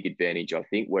is the big advantage, I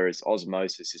think, whereas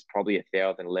Osmosis is probably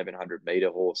 1,000, 1,100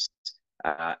 meter horse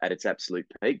at its absolute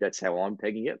peak. That's how I'm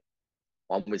pegging it.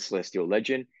 I'm with Celestial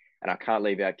Legend, and I can't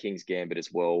leave out King's Gambit as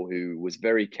well, who was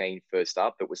very keen first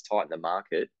up, but was tight in the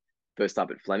market first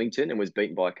up at Flemington and was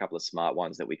beaten by a couple of smart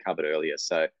ones that we covered earlier.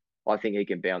 So I think he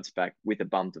can bounce back with a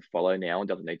bum to follow now and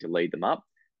doesn't need to lead them up,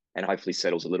 and hopefully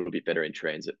settles a little bit better in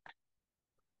transit.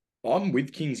 I'm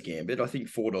with King's Gambit. I think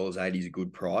 $4.80 is a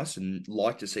good price, and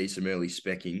like to see some early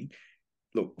specking.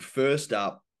 Look, first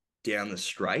up down the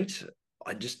straight,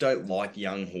 I just don't like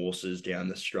young horses down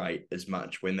the straight as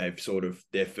much when they've sort of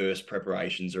their first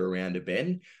preparations are around a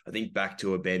bend. I think back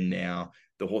to a bend now,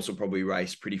 the horse will probably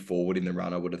race pretty forward in the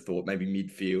run. I would have thought maybe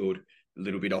midfield, a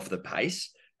little bit off the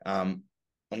pace.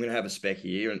 I'm going to have a spec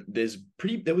here, and there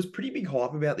was pretty big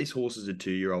hype about this horse as a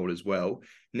 2-year-old as well.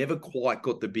 Never quite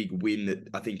got the big win that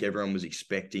I think everyone was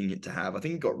expecting it to have. I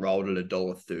think it got rolled at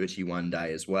 $1.30 one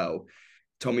day as well.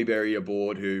 Tommy Berry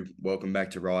aboard, who welcome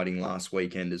back to riding last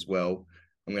weekend as well.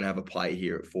 I'm going to have a play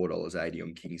here at $4.80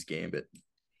 on King's Gambit.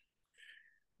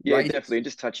 Yeah, definitely. And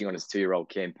just touching on his 2-year-old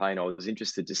campaign, I was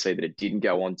interested to see that it didn't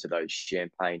go on to those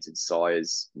Champagnes and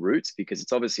Sires routes, because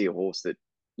it's obviously a horse that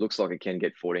looks like it can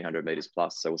get 1,400 meters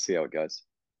plus. So we'll see how it goes.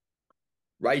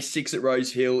 Race 6 at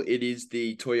Rosehill. It is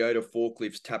the Toyota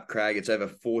Forklifts Tap Crag. It's over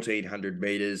 1,400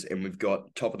 meters, and we've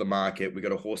got top of the market. We've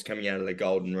got a horse coming out of the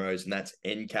Golden Rose, and that's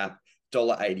NCAP,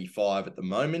 $1.85 at the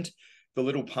moment. The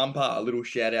Little Pumper, a little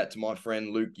shout out to my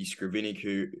friend Luke Scrivinic,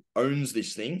 who owns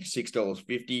this thing,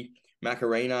 $6.50.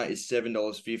 Macarena is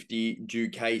 $7.50. Due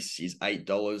Case is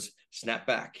 $8.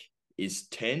 Snapback is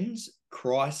 10s.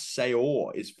 Christ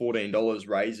Sayor is $14.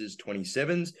 Razors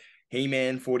 27s.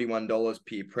 He-Man $41.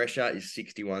 Peer Pressure is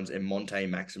 61s, and Monte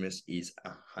Maximus is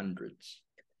 100s.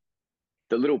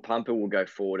 The Little Pumper will go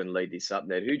forward and lead this up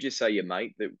there. Who'd you say your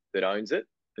mate that owns it?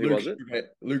 Who was it?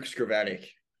 Luke Scrivanic.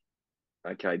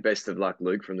 Okay, best of luck,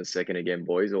 Luke, from the second again,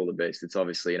 boys. All the best. It's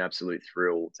obviously an absolute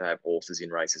thrill to have horses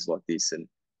in races like this, and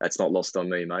that's not lost on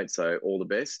me, mate. So all the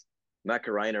best.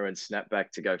 Macarena and Snapback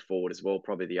to go forward as well,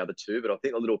 probably the other two, but I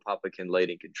think the Little Pupper can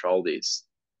lead and control this.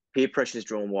 Peer Pressure's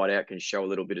drawn wide out, can show a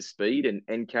little bit of speed, and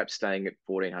NCAP staying at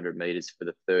 1,400 metres for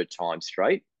the third time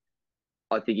straight.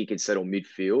 I think he can settle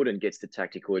midfield and gets the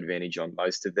tactical advantage on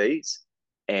most of these.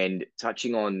 And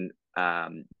touching on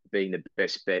being the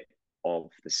best bet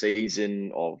of the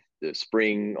season, of the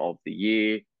spring, of the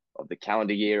year, of the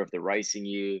calendar year, of the racing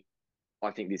year,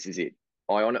 I think this is it.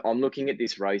 I'm looking at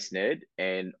this race, Ned,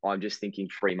 and I'm just thinking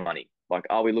free money. Like,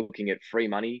 are we looking at free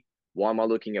money? Why am I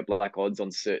looking at black odds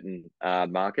on certain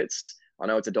markets? I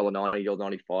know it's $1.90,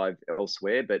 $1.95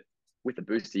 elsewhere, but with the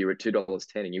booster, you're at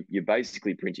 $2.10, and you're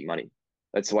basically printing money.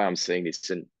 That's the way I'm seeing this.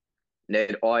 And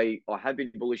Ned, I have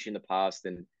been bullish in the past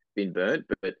and been burnt,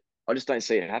 but I just don't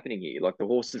see it happening here. Like, the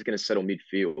horse is going to settle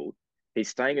midfield. He's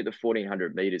staying at the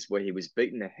 1,400 meters where he was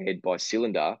beaten ahead by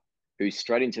Cylinder, who's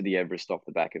straight into the Everest off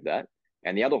the back of that.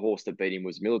 And the other horse that beat him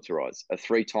was Militarize, a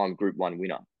 3-time Group 1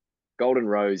 winner. Golden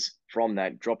Rose, from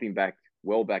that, dropping back,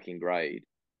 well back in grade,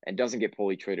 and doesn't get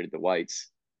poorly treated at the weights.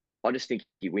 I just think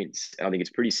he wins. And I think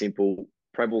it's pretty simple.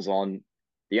 Preble's on.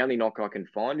 The only knock I can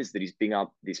find is that he's been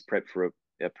up this prep for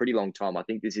a pretty long time. I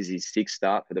think this is his 6th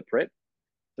start for the prep.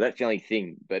 So that's the only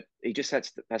thing. But he just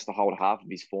has to hold half of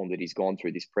his form that he's gone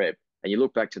through this prep. And you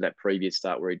look back to that previous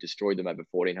start where he destroyed them over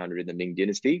 1400 in the Ming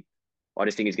Dynasty. I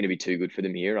just think he's going to be too good for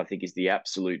them here. And I think he's the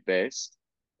absolute best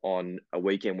on a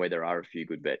weekend where there are a few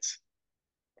good bets.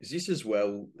 Is this as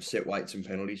well set weights and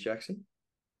penalties, Jackson?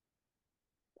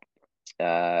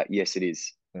 Yes, it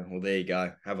is. Well, there you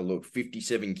go. Have a look.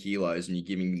 57 kilos, and you're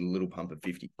giving the little pump at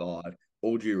 55.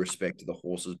 All due respect to the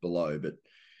horses below, but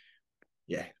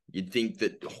yeah, you'd think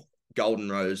that Golden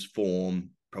Rose form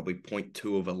probably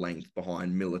 0.2 of a length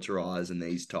behind Militarize and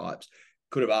these types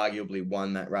could have arguably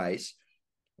won that race.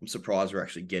 I'm surprised we're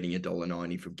actually getting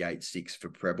 $1.90 from gate 6 for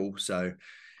Preble. So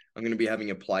I'm going to be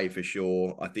having a play for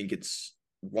sure. I think it's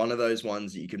one of those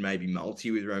ones that you could maybe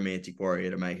multi with Romantic Warrior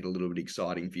to make it a little bit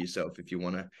exciting for yourself if you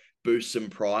want to boost some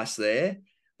price there.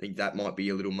 I think that might be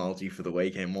a little multi for the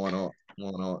weekend. Why not?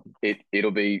 Why not?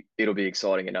 It'll be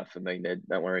exciting enough for me, Ned.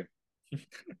 Don't worry.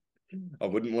 I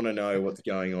wouldn't want to know what's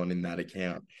going on in that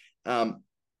account.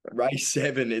 Race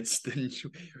 7, it's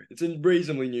a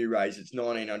reasonably new race. It's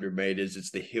 1,900 meters.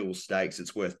 It's the Hill Stakes.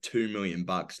 It's worth $2 million.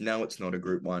 No, it's not a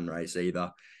Group 1 race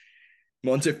either.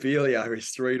 Montefilia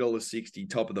is $3.60,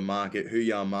 top of the market.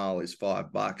 Huya Mal is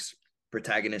 $5.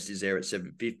 Protagonist is there at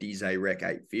 $7.50. Zayrek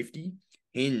 $8.50.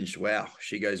 Hinged, wow,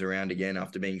 she goes around again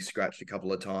after being scratched a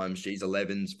couple of times. She's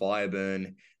 11s.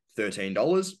 Fireburn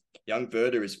 $13. Young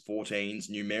Verda is 14s.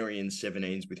 Numerian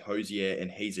 17s with Hosier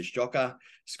and He's a Shocker.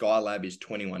 Skylab is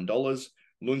 $21.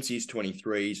 Lunci's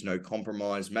 23s. No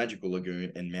Compromise. Magical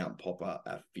Lagoon and Mount Popper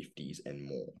at 50s and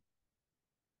more.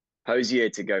 Hosier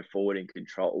to go forward in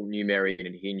control. Numerian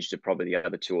and Hinged are probably the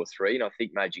other 2 or 3. And I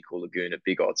think Magical Lagoon at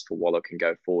big odds for Waller can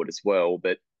go forward as well.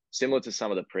 But similar to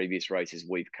some of the previous races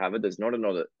we've covered, there's not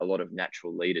a lot of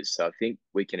natural leaders. So I think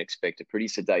we can expect a pretty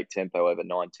sedate tempo over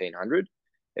 1,900.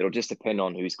 It'll just depend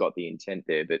on who's got the intent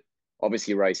there. But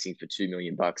obviously racing for $2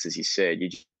 million, as you said, you're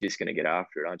just going to get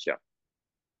after it, aren't you?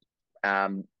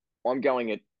 I'm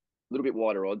going at a little bit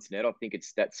wider odds, Ned. I think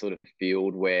it's that sort of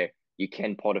field where you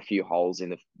can pot a few holes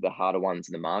in the harder ones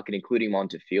in the market, including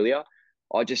Montefilia.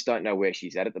 I just don't know where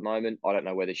she's at the moment. I don't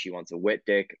know whether she wants a wet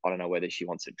deck. I don't know whether she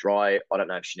wants a dry. I don't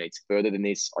know if she needs further than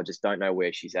this. I just don't know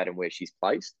where she's at and where she's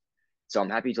placed. So I'm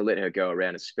happy to let her go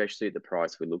around, especially at the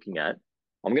price we're looking at.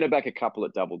 I'm going to back a couple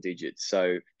at double digits.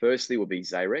 So firstly will be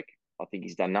Zayrek. I think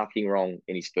he's done nothing wrong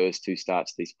in his first 2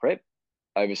 starts this prep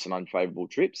over some unfavourable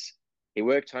trips. He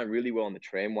worked home really well on the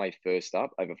tramway first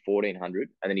up over 1,400,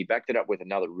 and then he backed it up with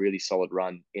another really solid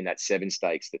run in that 7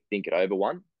 stakes that Think It Over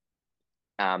won.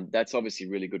 That's obviously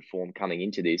really good form coming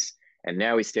into this. And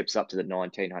now he steps up to the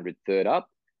 1,900 third up.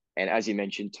 And as you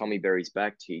mentioned, Tommy Berry's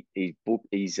backed. He's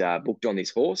booked on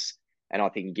this horse. And I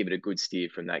think he can give it a good steer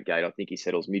from that gate. I think he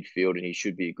settles midfield and he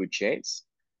should be a good chance.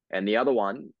 And the other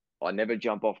one, I never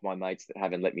jump off my mates that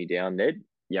haven't let me down, Ned.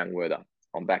 Young Werther.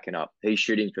 I'm backing up. He's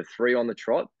shooting for 3 on the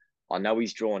trot. I know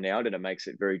he's drawn out and it makes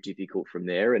it very difficult from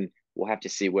there. And we'll have to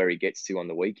see where he gets to on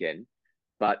the weekend.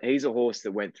 But he's a horse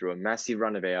that went through a massive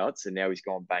run of outs and now he's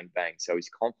gone bang, bang. So his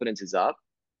confidence is up.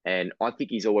 And I think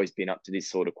he's always been up to this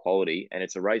sort of quality. And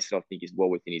it's a race that I think is well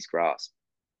within his grasp.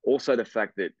 Also, the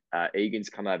fact that Egan's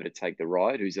come over to take the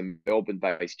ride, who's a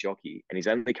Melbourne-based jockey, and he's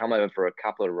only come over for a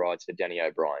couple of rides for Danny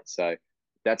O'Brien. So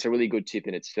that's a really good tip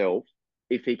in itself.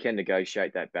 If he can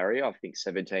negotiate that barrier, I think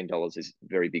 $17 is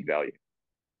very big value.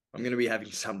 I'm going to be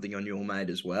having something on your mate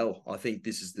as well. I think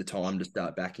this is the time to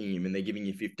start backing him, and they're giving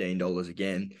you $15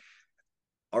 again.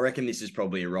 I reckon this is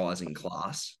probably a rising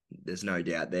class. There's no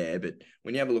doubt there. But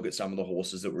when you have a look at some of the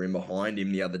horses that were in behind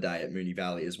him the other day at Moonee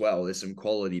Valley as well, there's some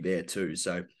quality there too.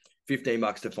 So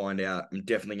 $15 to find out. I'm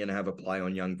definitely going to have a play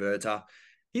on Young Verta.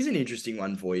 Here's an interesting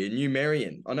one for you.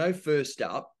 Numerian. I know first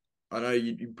up, I know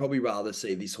you'd probably rather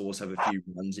see this horse have a few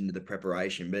runs into the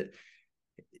preparation, but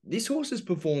this horse has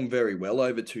performed very well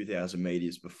over 2,000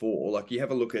 meters before. Like you have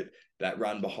a look at that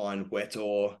run behind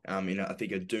Wetor, in I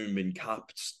think a Doomben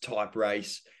Cup type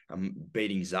race,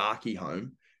 beating Zaki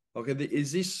home. Okay,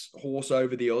 is this horse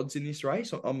over the odds in this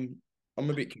race? I'm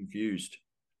a bit confused.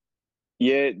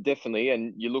 Yeah, definitely.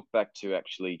 And you look back to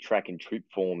actually track and trip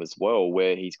form as well,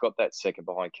 where he's got that second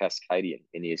behind Cascadian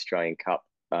in the Australian Cup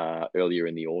earlier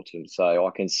in the autumn. So I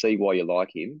can see why you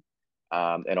like him.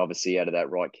 And obviously out of that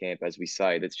right camp, as we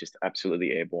say, that's just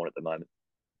absolutely airborne at the moment.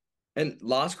 And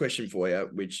last question for you,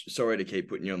 which, sorry to keep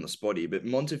putting you on the spot here, but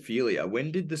Montefilia,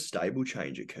 when did the stable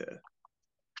change occur?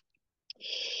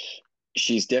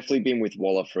 She's definitely been with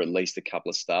Waller for at least a couple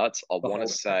of starts. I The want to whole time.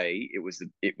 say I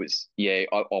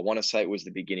want to say it was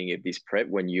the beginning of this prep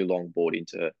when Yulong bought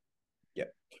into her. Yeah.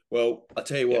 Well, I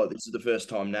tell you Yep. what, this is the first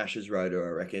time Nash has rode her,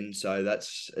 I reckon. So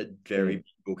that's a very Mm. big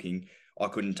booking. I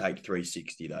couldn't take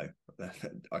 360 though.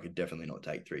 I could definitely not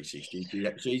take 360.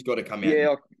 She's got to come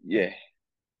out.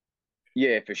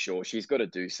 Yeah, for sure. She's got to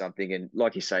do something. And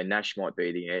like you say, Nash might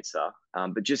be the answer.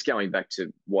 But just going back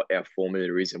to what our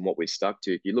formula is and what we're stuck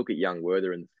to, if you look at Young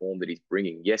Werther and the form that he's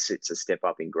bringing, yes, it's a step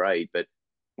up in grade, but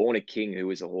Born a King, who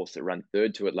was a horse that ran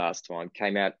third to it last time,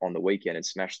 came out on the weekend and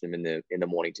smashed them in the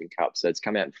Mornington Cup. So it's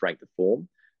come out and franked the form,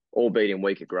 albeit in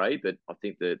weaker grade, but I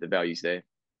think the value's there.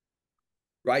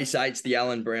 Race eight's the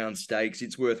Alan Brown Stakes.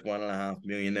 It's worth 1.5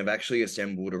 million. They've actually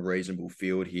assembled a reasonable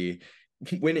field here.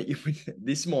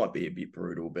 This might be a bit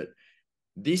brutal, but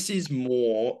this is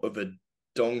more of a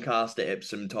Doncaster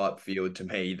Epsom type field to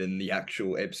me than the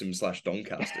actual Epsom /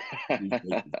 Doncaster.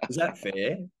 Is that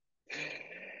fair?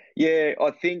 Yeah,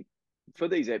 I think for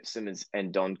these Epsoms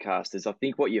and Doncasters, I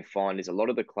think what you find is a lot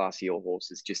of the classier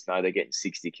horses just know they're getting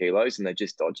 60 kilos and they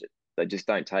just dodge it. They just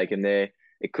don't take them there.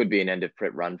 It could be an end of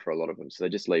prep run for a lot of them, so they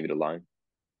just leave it alone.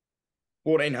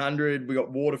 1,400. We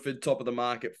got Waterford top of the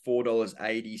market,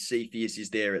 $4.80. Cepheus is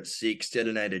there at $6.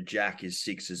 Detonated Jack is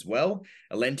 $6 as well.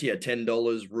 Alentia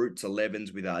 $10. Roots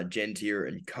 11s with Argentia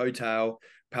and Coattail.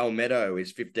 Palmetto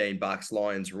is $15.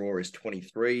 Lions Roar is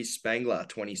 $23. Spangler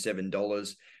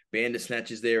 $27.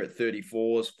 Bandersnatch is there at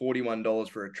 $34s. $41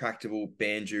 for Attractable,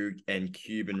 Banju, and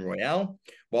Cuban Royale.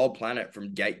 Wild Planet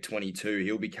from Gate 22.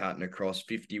 He'll be cutting across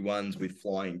 51s with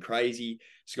Flying Crazy.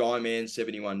 Skyman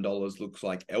 $71. Looks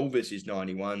like Elvis is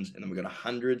 91s. And then we've got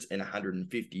 100s and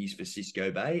 150s for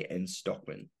Cisco Bay and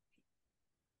Stockman.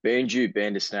 Banju,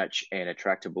 Bandersnatch, and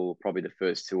Attractable probably the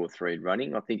first two or three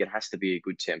running. I think it has to be a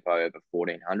good tempo over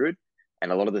 1,400.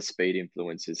 And a lot of the speed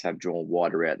influences have drawn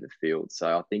wider out in the field.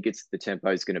 So I think it's the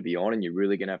tempo is going to be on, and you're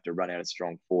really going to have to run out a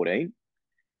strong 14.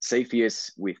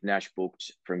 Cepheus with Nash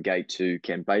booked from gate 2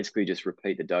 can basically just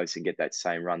repeat the dose and get that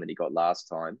same run that he got last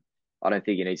time. I don't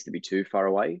think he needs to be too far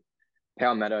away.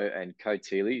 Palmetto and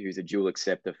Coattail, who's a dual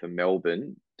acceptor for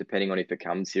Melbourne, depending on if it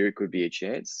comes here, it could be a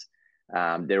chance.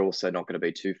 They're also not going to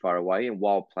be too far away. And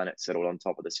Wild Planet settled on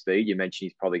top of the speed. You mentioned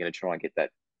he's probably going to try and get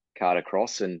that card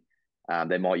across, and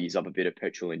they might use up a bit of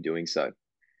petrol in doing so.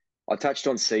 I touched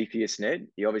on Cepheus, Ned.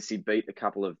 He obviously beat a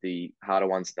couple of the harder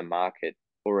ones in the market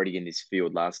already in this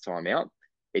field last time out.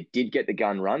 It did get the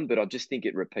gun run, but I just think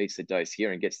it repeats the dose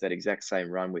here and gets that exact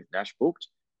same run with Nash booked.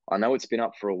 I know it's been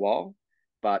up for a while,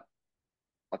 but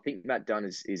I think Matt Dunn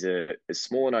is a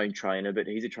smaller known trainer, but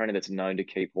he's a trainer that's known to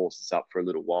keep horses up for a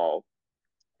little while.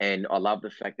 And I love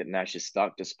the fact that Nash is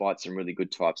stuck despite some really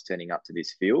good types turning up to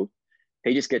this field.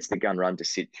 He just gets the gun run to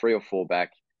sit 3 or 4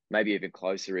 back, maybe even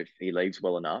closer if he leaves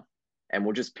well enough. And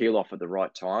we'll just peel off at the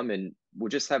right time, and we'll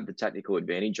just have the technical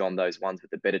advantage on those ones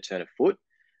with the better turn of foot.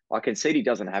 I can see he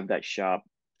doesn't have that sharp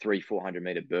 300-400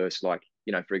 meter burst like,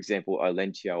 for example,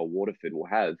 Olentio or Waterford will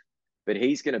have, but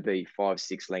he's going to be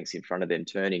 5-6 lengths in front of them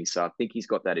turning. So I think he's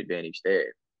got that advantage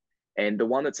there. And the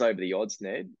one that's over the odds,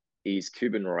 Ned, is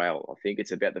Cuban Royale. I think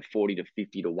it's about the 40 to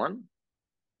 50 to 1.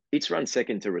 It's run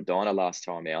second to Redina last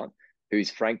time out, who's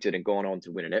franked it and gone on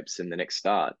to win an Epsom the next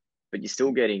start. But you're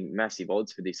still getting massive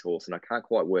odds for this horse, and I can't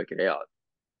quite work it out.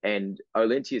 And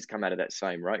Olentia's come out of that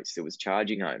same race. It was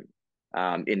charging home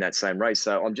in that same race.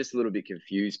 So I'm just a little bit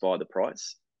confused by the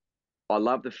price. I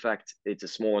love the fact it's a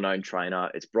smaller known trainer.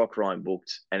 It's Brock Ryan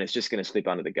booked, and it's just going to slip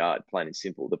under the guard, plain and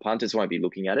simple. The punters won't be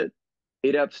looking at it.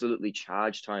 It absolutely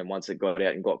charged home once it got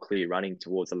out and got clear running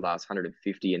towards the last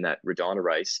 150 in that Redina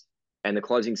race. And the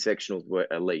closing sectionals were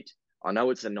elite. I know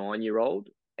it's a 9-year-old,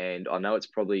 and I know it's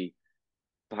probably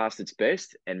past its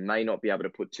best and may not be able to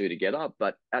put two together.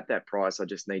 But at that price, I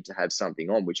just need to have something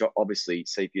on, which obviously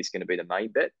CP is going to be the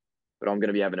main bet. But I'm going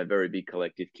to be having a very big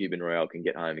collective. Cuban Royale can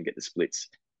get home and get the splits.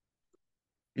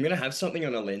 I'm going to have something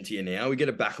on Alentia now. We get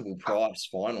a backable price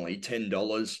finally,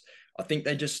 $10. I think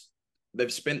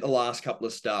they've spent the last couple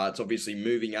of starts obviously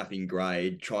moving up in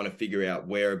grade, trying to figure out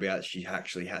whereabouts she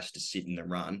actually has to sit in the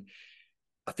run.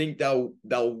 I think they'll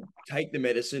take the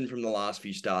medicine from the last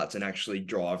few starts and actually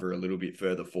drive her a little bit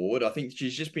further forward. I think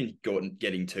she's just been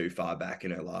getting too far back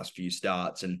in her last few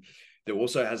starts, and there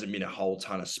also hasn't been a whole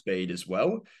ton of speed as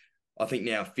well. I think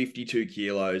now 52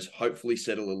 kilos, hopefully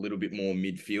settle a little bit more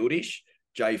midfieldish.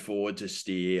 Jay Ford to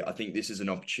steer. I think this is an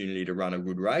opportunity to run a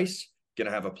good race. Going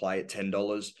to have a play at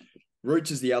 $10.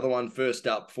 Roots is the other one. First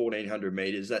up, 1,400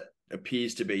 meters. That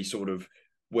appears to be sort of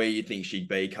where you think she'd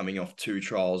be coming off 2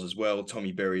 trials as well.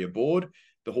 Tommy Berry aboard.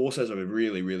 the horse has a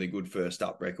really, really good first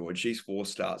up record. She's 4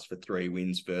 starts for 3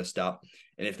 wins first up.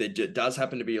 And if there does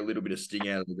happen to be a little bit of sting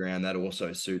out of the ground, that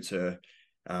also suits her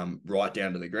right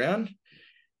down to the ground.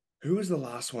 Who was the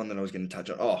last one that I was going to touch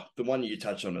on? Oh, the one you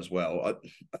touched on as well.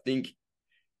 I think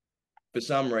for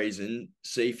some reason,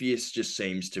 Cepheus just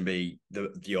seems to be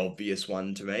the obvious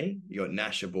one to me. You got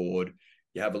Nash aboard.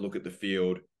 You have a look at the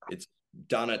field. It's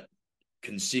done it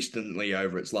consistently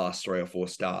over its last 3 or 4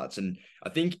 starts. And I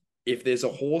think if there's a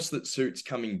horse that suits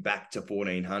coming back to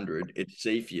 1400, it's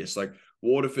Cepheus. Like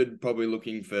Waterford probably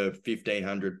looking for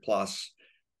 1500 plus.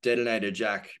 Detonator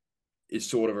Jack is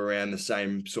sort of around the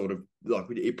same sort of, like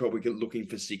it probably looking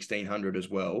for 1600 as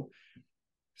well.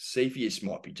 Cepheus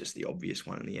might be just the obvious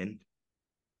one in the end.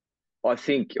 I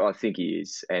think he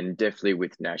is, and definitely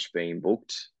with Nash being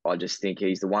booked, I just think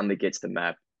he's the one that gets the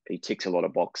map. He ticks a lot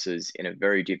of boxes in a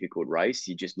very difficult race.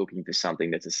 You're just looking for something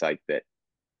that's a safe bet.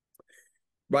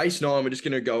 Race 9, we're just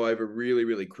going to go over really,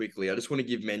 really quickly. I just want to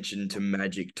give mention to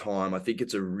Magic Time. I think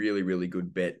it's a really, really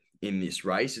good bet in this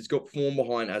race. It's got form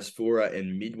behind Asfoora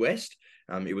and Midwest.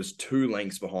 It was 2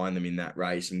 lengths behind them in that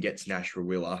race and gets Nash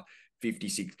Rawiller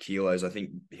 56 kilos. I think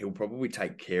he'll probably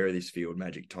take care of this field,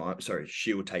 Magic Time. Sorry,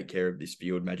 she'll take care of this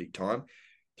field, Magic Time.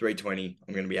 320,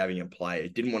 I'm going to be having a play.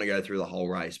 Didn't want to go through the whole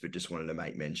race, but just wanted to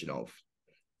make mention of.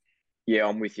 Yeah,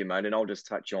 I'm with you, mate. And I'll just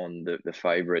touch on the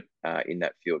favourite in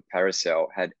that field. Paracel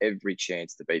had every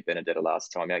chance to beat Benedetta last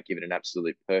time out, given an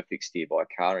absolute perfect steer by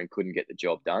a car and couldn't get the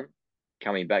job done.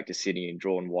 Coming back to Sydney and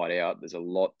drawing wide out, there's a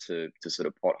lot to sort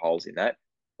of pot holes in that.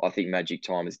 I think Magic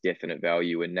Time is definite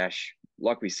value. And Nash,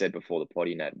 like we said before the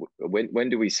potty, Nat, when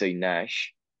do we see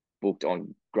Nash booked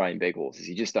on grain beg horses?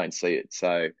 You just don't see it.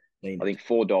 So I think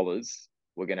 $4,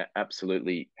 we're going to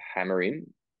absolutely hammer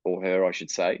him, or her, I should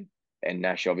say. And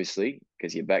Nash, obviously,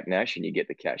 because you back Nash and you get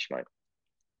the cash, mate.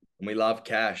 And we love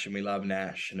cash and we love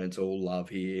Nash, and it's all love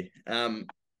here.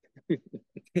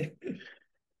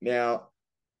 Now,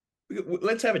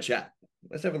 let's have a chat.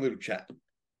 Let's have a little chat.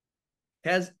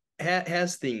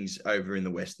 How's things over in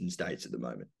the Western States at the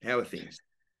moment? How are things?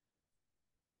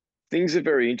 Things are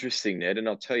very interesting, Ned, and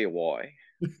I'll tell you why.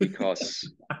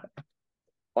 Because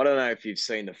I don't know if you've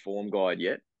seen the form guide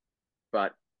yet,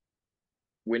 but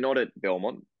we're not at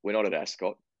Belmont. We're not at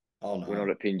Ascot. Oh, no. We're not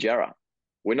at Pinjarra.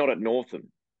 We're not at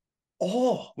Northam.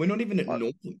 Oh, we're not even at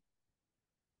Northam.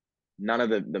 None of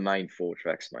the main 4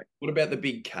 tracks, mate. What about the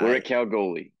big K? We're at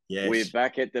Kalgoorlie. Yes. We're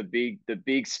back at the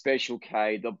big special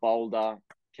K, the Boulder,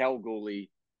 Kalgoorlie,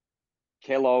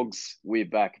 Kellogg's. We're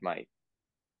back, mate.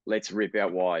 Let's rip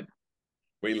out wide.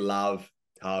 We love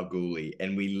Kalgoorlie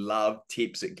and we love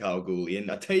tips at Kalgoorlie.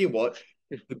 And I tell you what,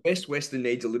 the Best Western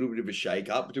needs a little bit of a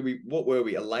shake-up. What were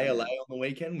we? A lay on the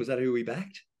weekend? Was that who we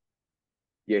backed?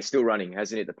 Yeah, still running.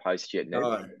 Hasn't hit the post yet, Ned.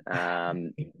 No.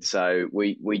 So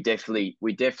we definitely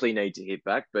need to hit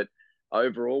back. But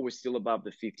overall, we're still above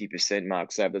the 50%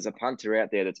 mark. So if there's a punter out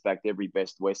there that's backed every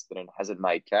Best Western and hasn't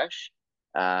made cash,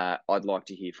 I'd like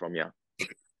to hear from you.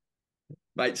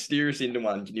 Mate, steer us into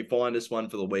one. Can you find us one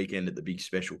for the weekend at the big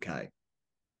special K?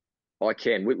 I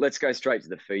can. Let's go straight to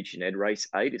the feature, Ned. Race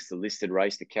 8. It's the listed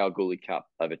race, the Kalgoorlie Cup,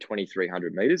 over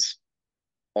 2,300 metres.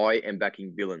 I am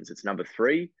backing Villains. It's number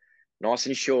 3. Nice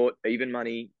and short, even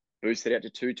money. Boost it out to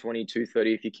 220,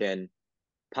 230 if you can.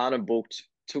 Parnham booked,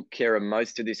 took care of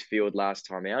most of this field last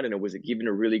time out, and it was given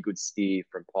a really good steer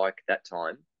from Pike that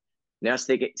time. Now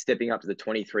stepping up to the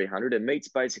 2,300 and meets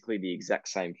basically the exact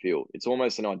same field. It's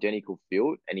almost an identical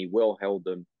field, and he well held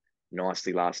them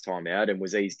nicely last time out and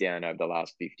was eased down over the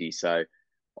last 50. So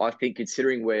I think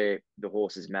considering where the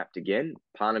horse is mapped again,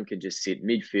 Parnham can just sit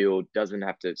midfield, doesn't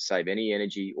have to save any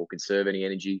energy or conserve any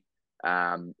energy,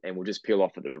 and will just peel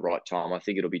off at the right time. I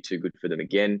think it'll be too good for them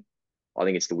again. I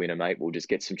think it's the winner, mate. We'll just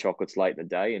get some chocolates late in the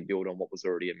day and build on what was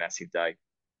already a massive day.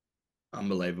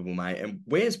 Unbelievable, mate. And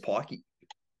where's Pikey?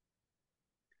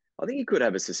 I think he could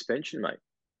have a suspension, mate.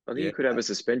 I think he could have a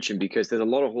suspension because there's a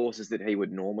lot of horses that he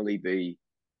would normally be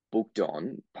booked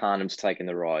on. Parnham's taken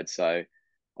the ride. So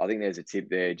I think there's a tip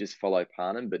there. Just follow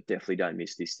Parnham, but definitely don't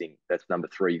miss this thing. That's number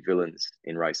 3, Villains,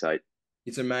 in race 8.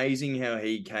 It's amazing how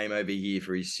he came over here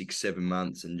for his 6-7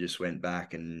 months and just went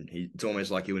back, and it's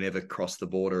almost like he'll never cross the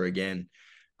border again.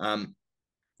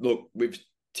 Look, we've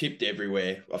tipped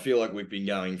everywhere. I feel like we've been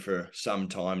going for some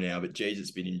time now, but geez,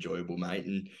 it's been enjoyable, mate.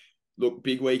 And look,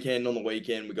 big weekend on the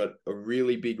weekend. We've got a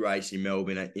really big race in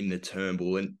Melbourne in the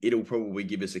Turnbull, and it'll probably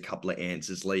give us a couple of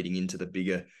answers leading into the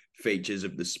bigger features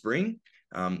of the spring.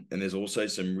 And there's also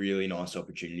some really nice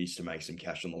opportunities to make some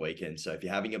cash on the weekend. So if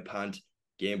you're having a punt,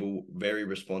 gamble very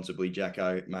responsibly,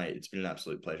 Jacko. Mate, it's been an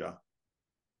absolute pleasure.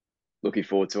 Looking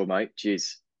forward to it, mate.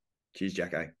 Cheers. Cheers,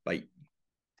 Jacko. Bye.